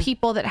 And the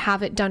people that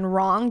have it done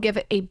wrong give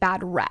it a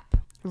bad rep.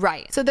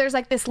 Right. So there's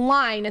like this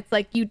line. It's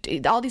like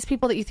all these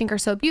people that you think are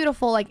so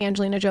beautiful, like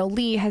Angelina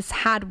Jolie, has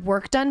had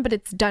work done, but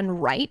it's done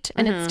right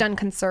and it's done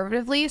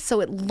conservatively.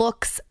 So it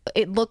looks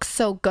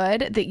so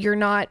good that you're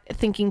not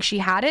thinking she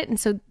had it. And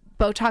so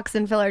Botox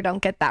and filler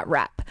don't get that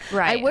rep.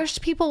 Right. I wish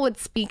people would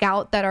speak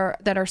out that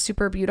are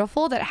super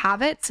beautiful, that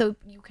have it, so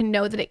you can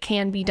know that it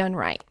can be done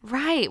right.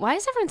 Right. Why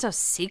is everyone so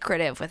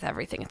secretive with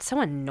everything? It's so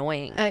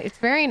annoying. It's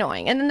very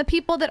annoying. And then the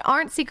people that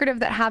aren't secretive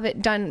that have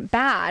it done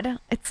bad,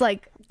 it's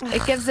like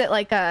it gives it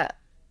like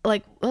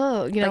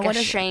oh, you know, like what a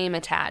is shame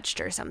attached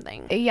or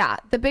something. Yeah,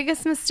 the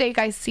biggest mistake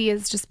I see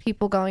is just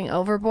people going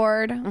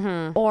overboard,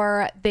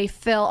 or they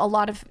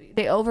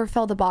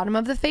overfill the bottom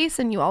of the face,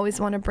 and you always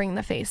want to bring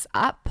the face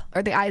up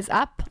or the eyes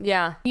up.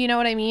 Yeah. You know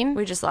what I mean?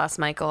 We just lost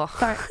Michael.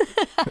 Sorry.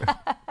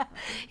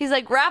 He's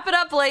like, wrap it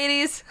up,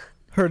 ladies.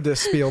 heard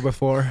this spiel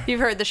before. You've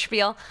heard the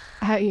spiel.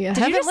 Did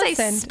Did you just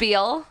say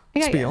spiel?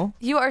 Yeah, Spiel.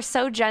 You are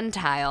so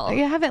Gentile.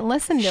 You haven't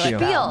listened to it. Spiel.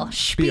 though.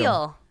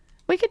 Spiel.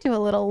 We could do a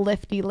little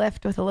lifty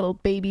lift with a little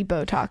baby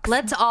Botox.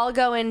 Let's all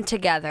go in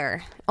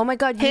together. Oh my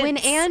God, you and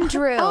Hits.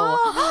 Andrew.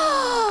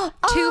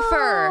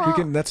 Twofer. We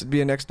can. That's be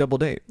a next double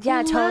date.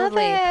 Yeah,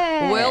 totally.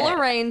 it. We'll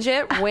arrange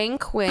it.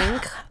 Wink,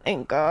 wink.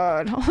 Thank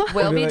God.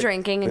 We'll be like,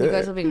 drinking and you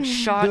guys will be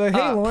shot Be like,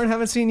 hey, up. Lauren,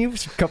 haven't seen you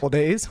for a couple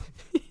days.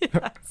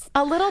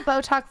 A little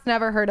Botox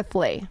never hurt a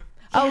flea.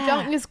 Oh,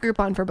 don't use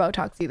Groupon for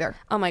Botox either.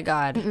 Oh my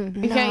God.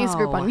 You can't use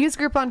Groupon. Use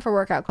Groupon for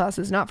workout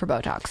classes, not for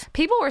Botox.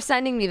 People were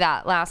sending me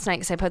that last night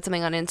because I put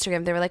something on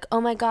Instagram. They were like, oh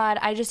my God,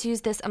 I just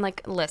used this. I'm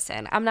like,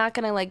 listen, I'm not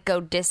going to like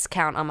go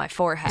discount on my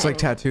forehead. It's like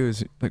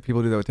tattoos. Like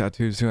people do that with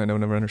tattoos too. I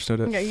never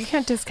understood it. Yeah, you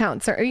can't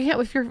discount. Sir, you can't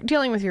if you're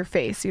dealing with your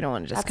face. You don't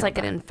want to discount. That's like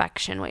that. an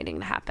infection waiting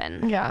to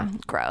happen. Yeah.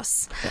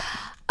 Gross.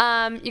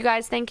 You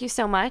guys, thank you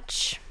so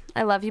much.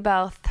 I love you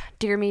both.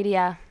 Dear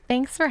Media.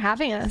 Thanks for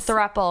having us.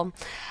 Thruple.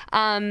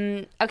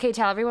 Okay,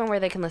 tell everyone where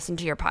they can listen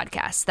to your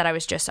podcast that I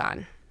was just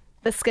on.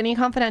 The Skinny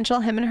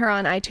Confidential, him and her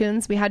on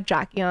iTunes. We had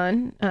Jackie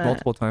on.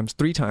 Multiple times,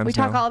 3 times. We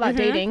talk now. all about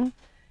dating.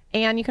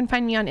 And you can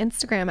find me on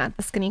Instagram at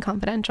The Skinny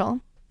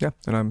Confidential. Yeah,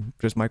 and I'm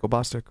just Michael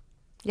Bosstick.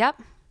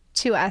 Yep.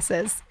 2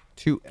 S's.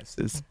 2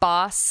 S's.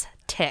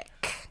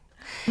 Bosstick.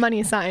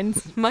 Money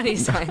signs. Money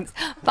signs.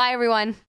 Bye, everyone.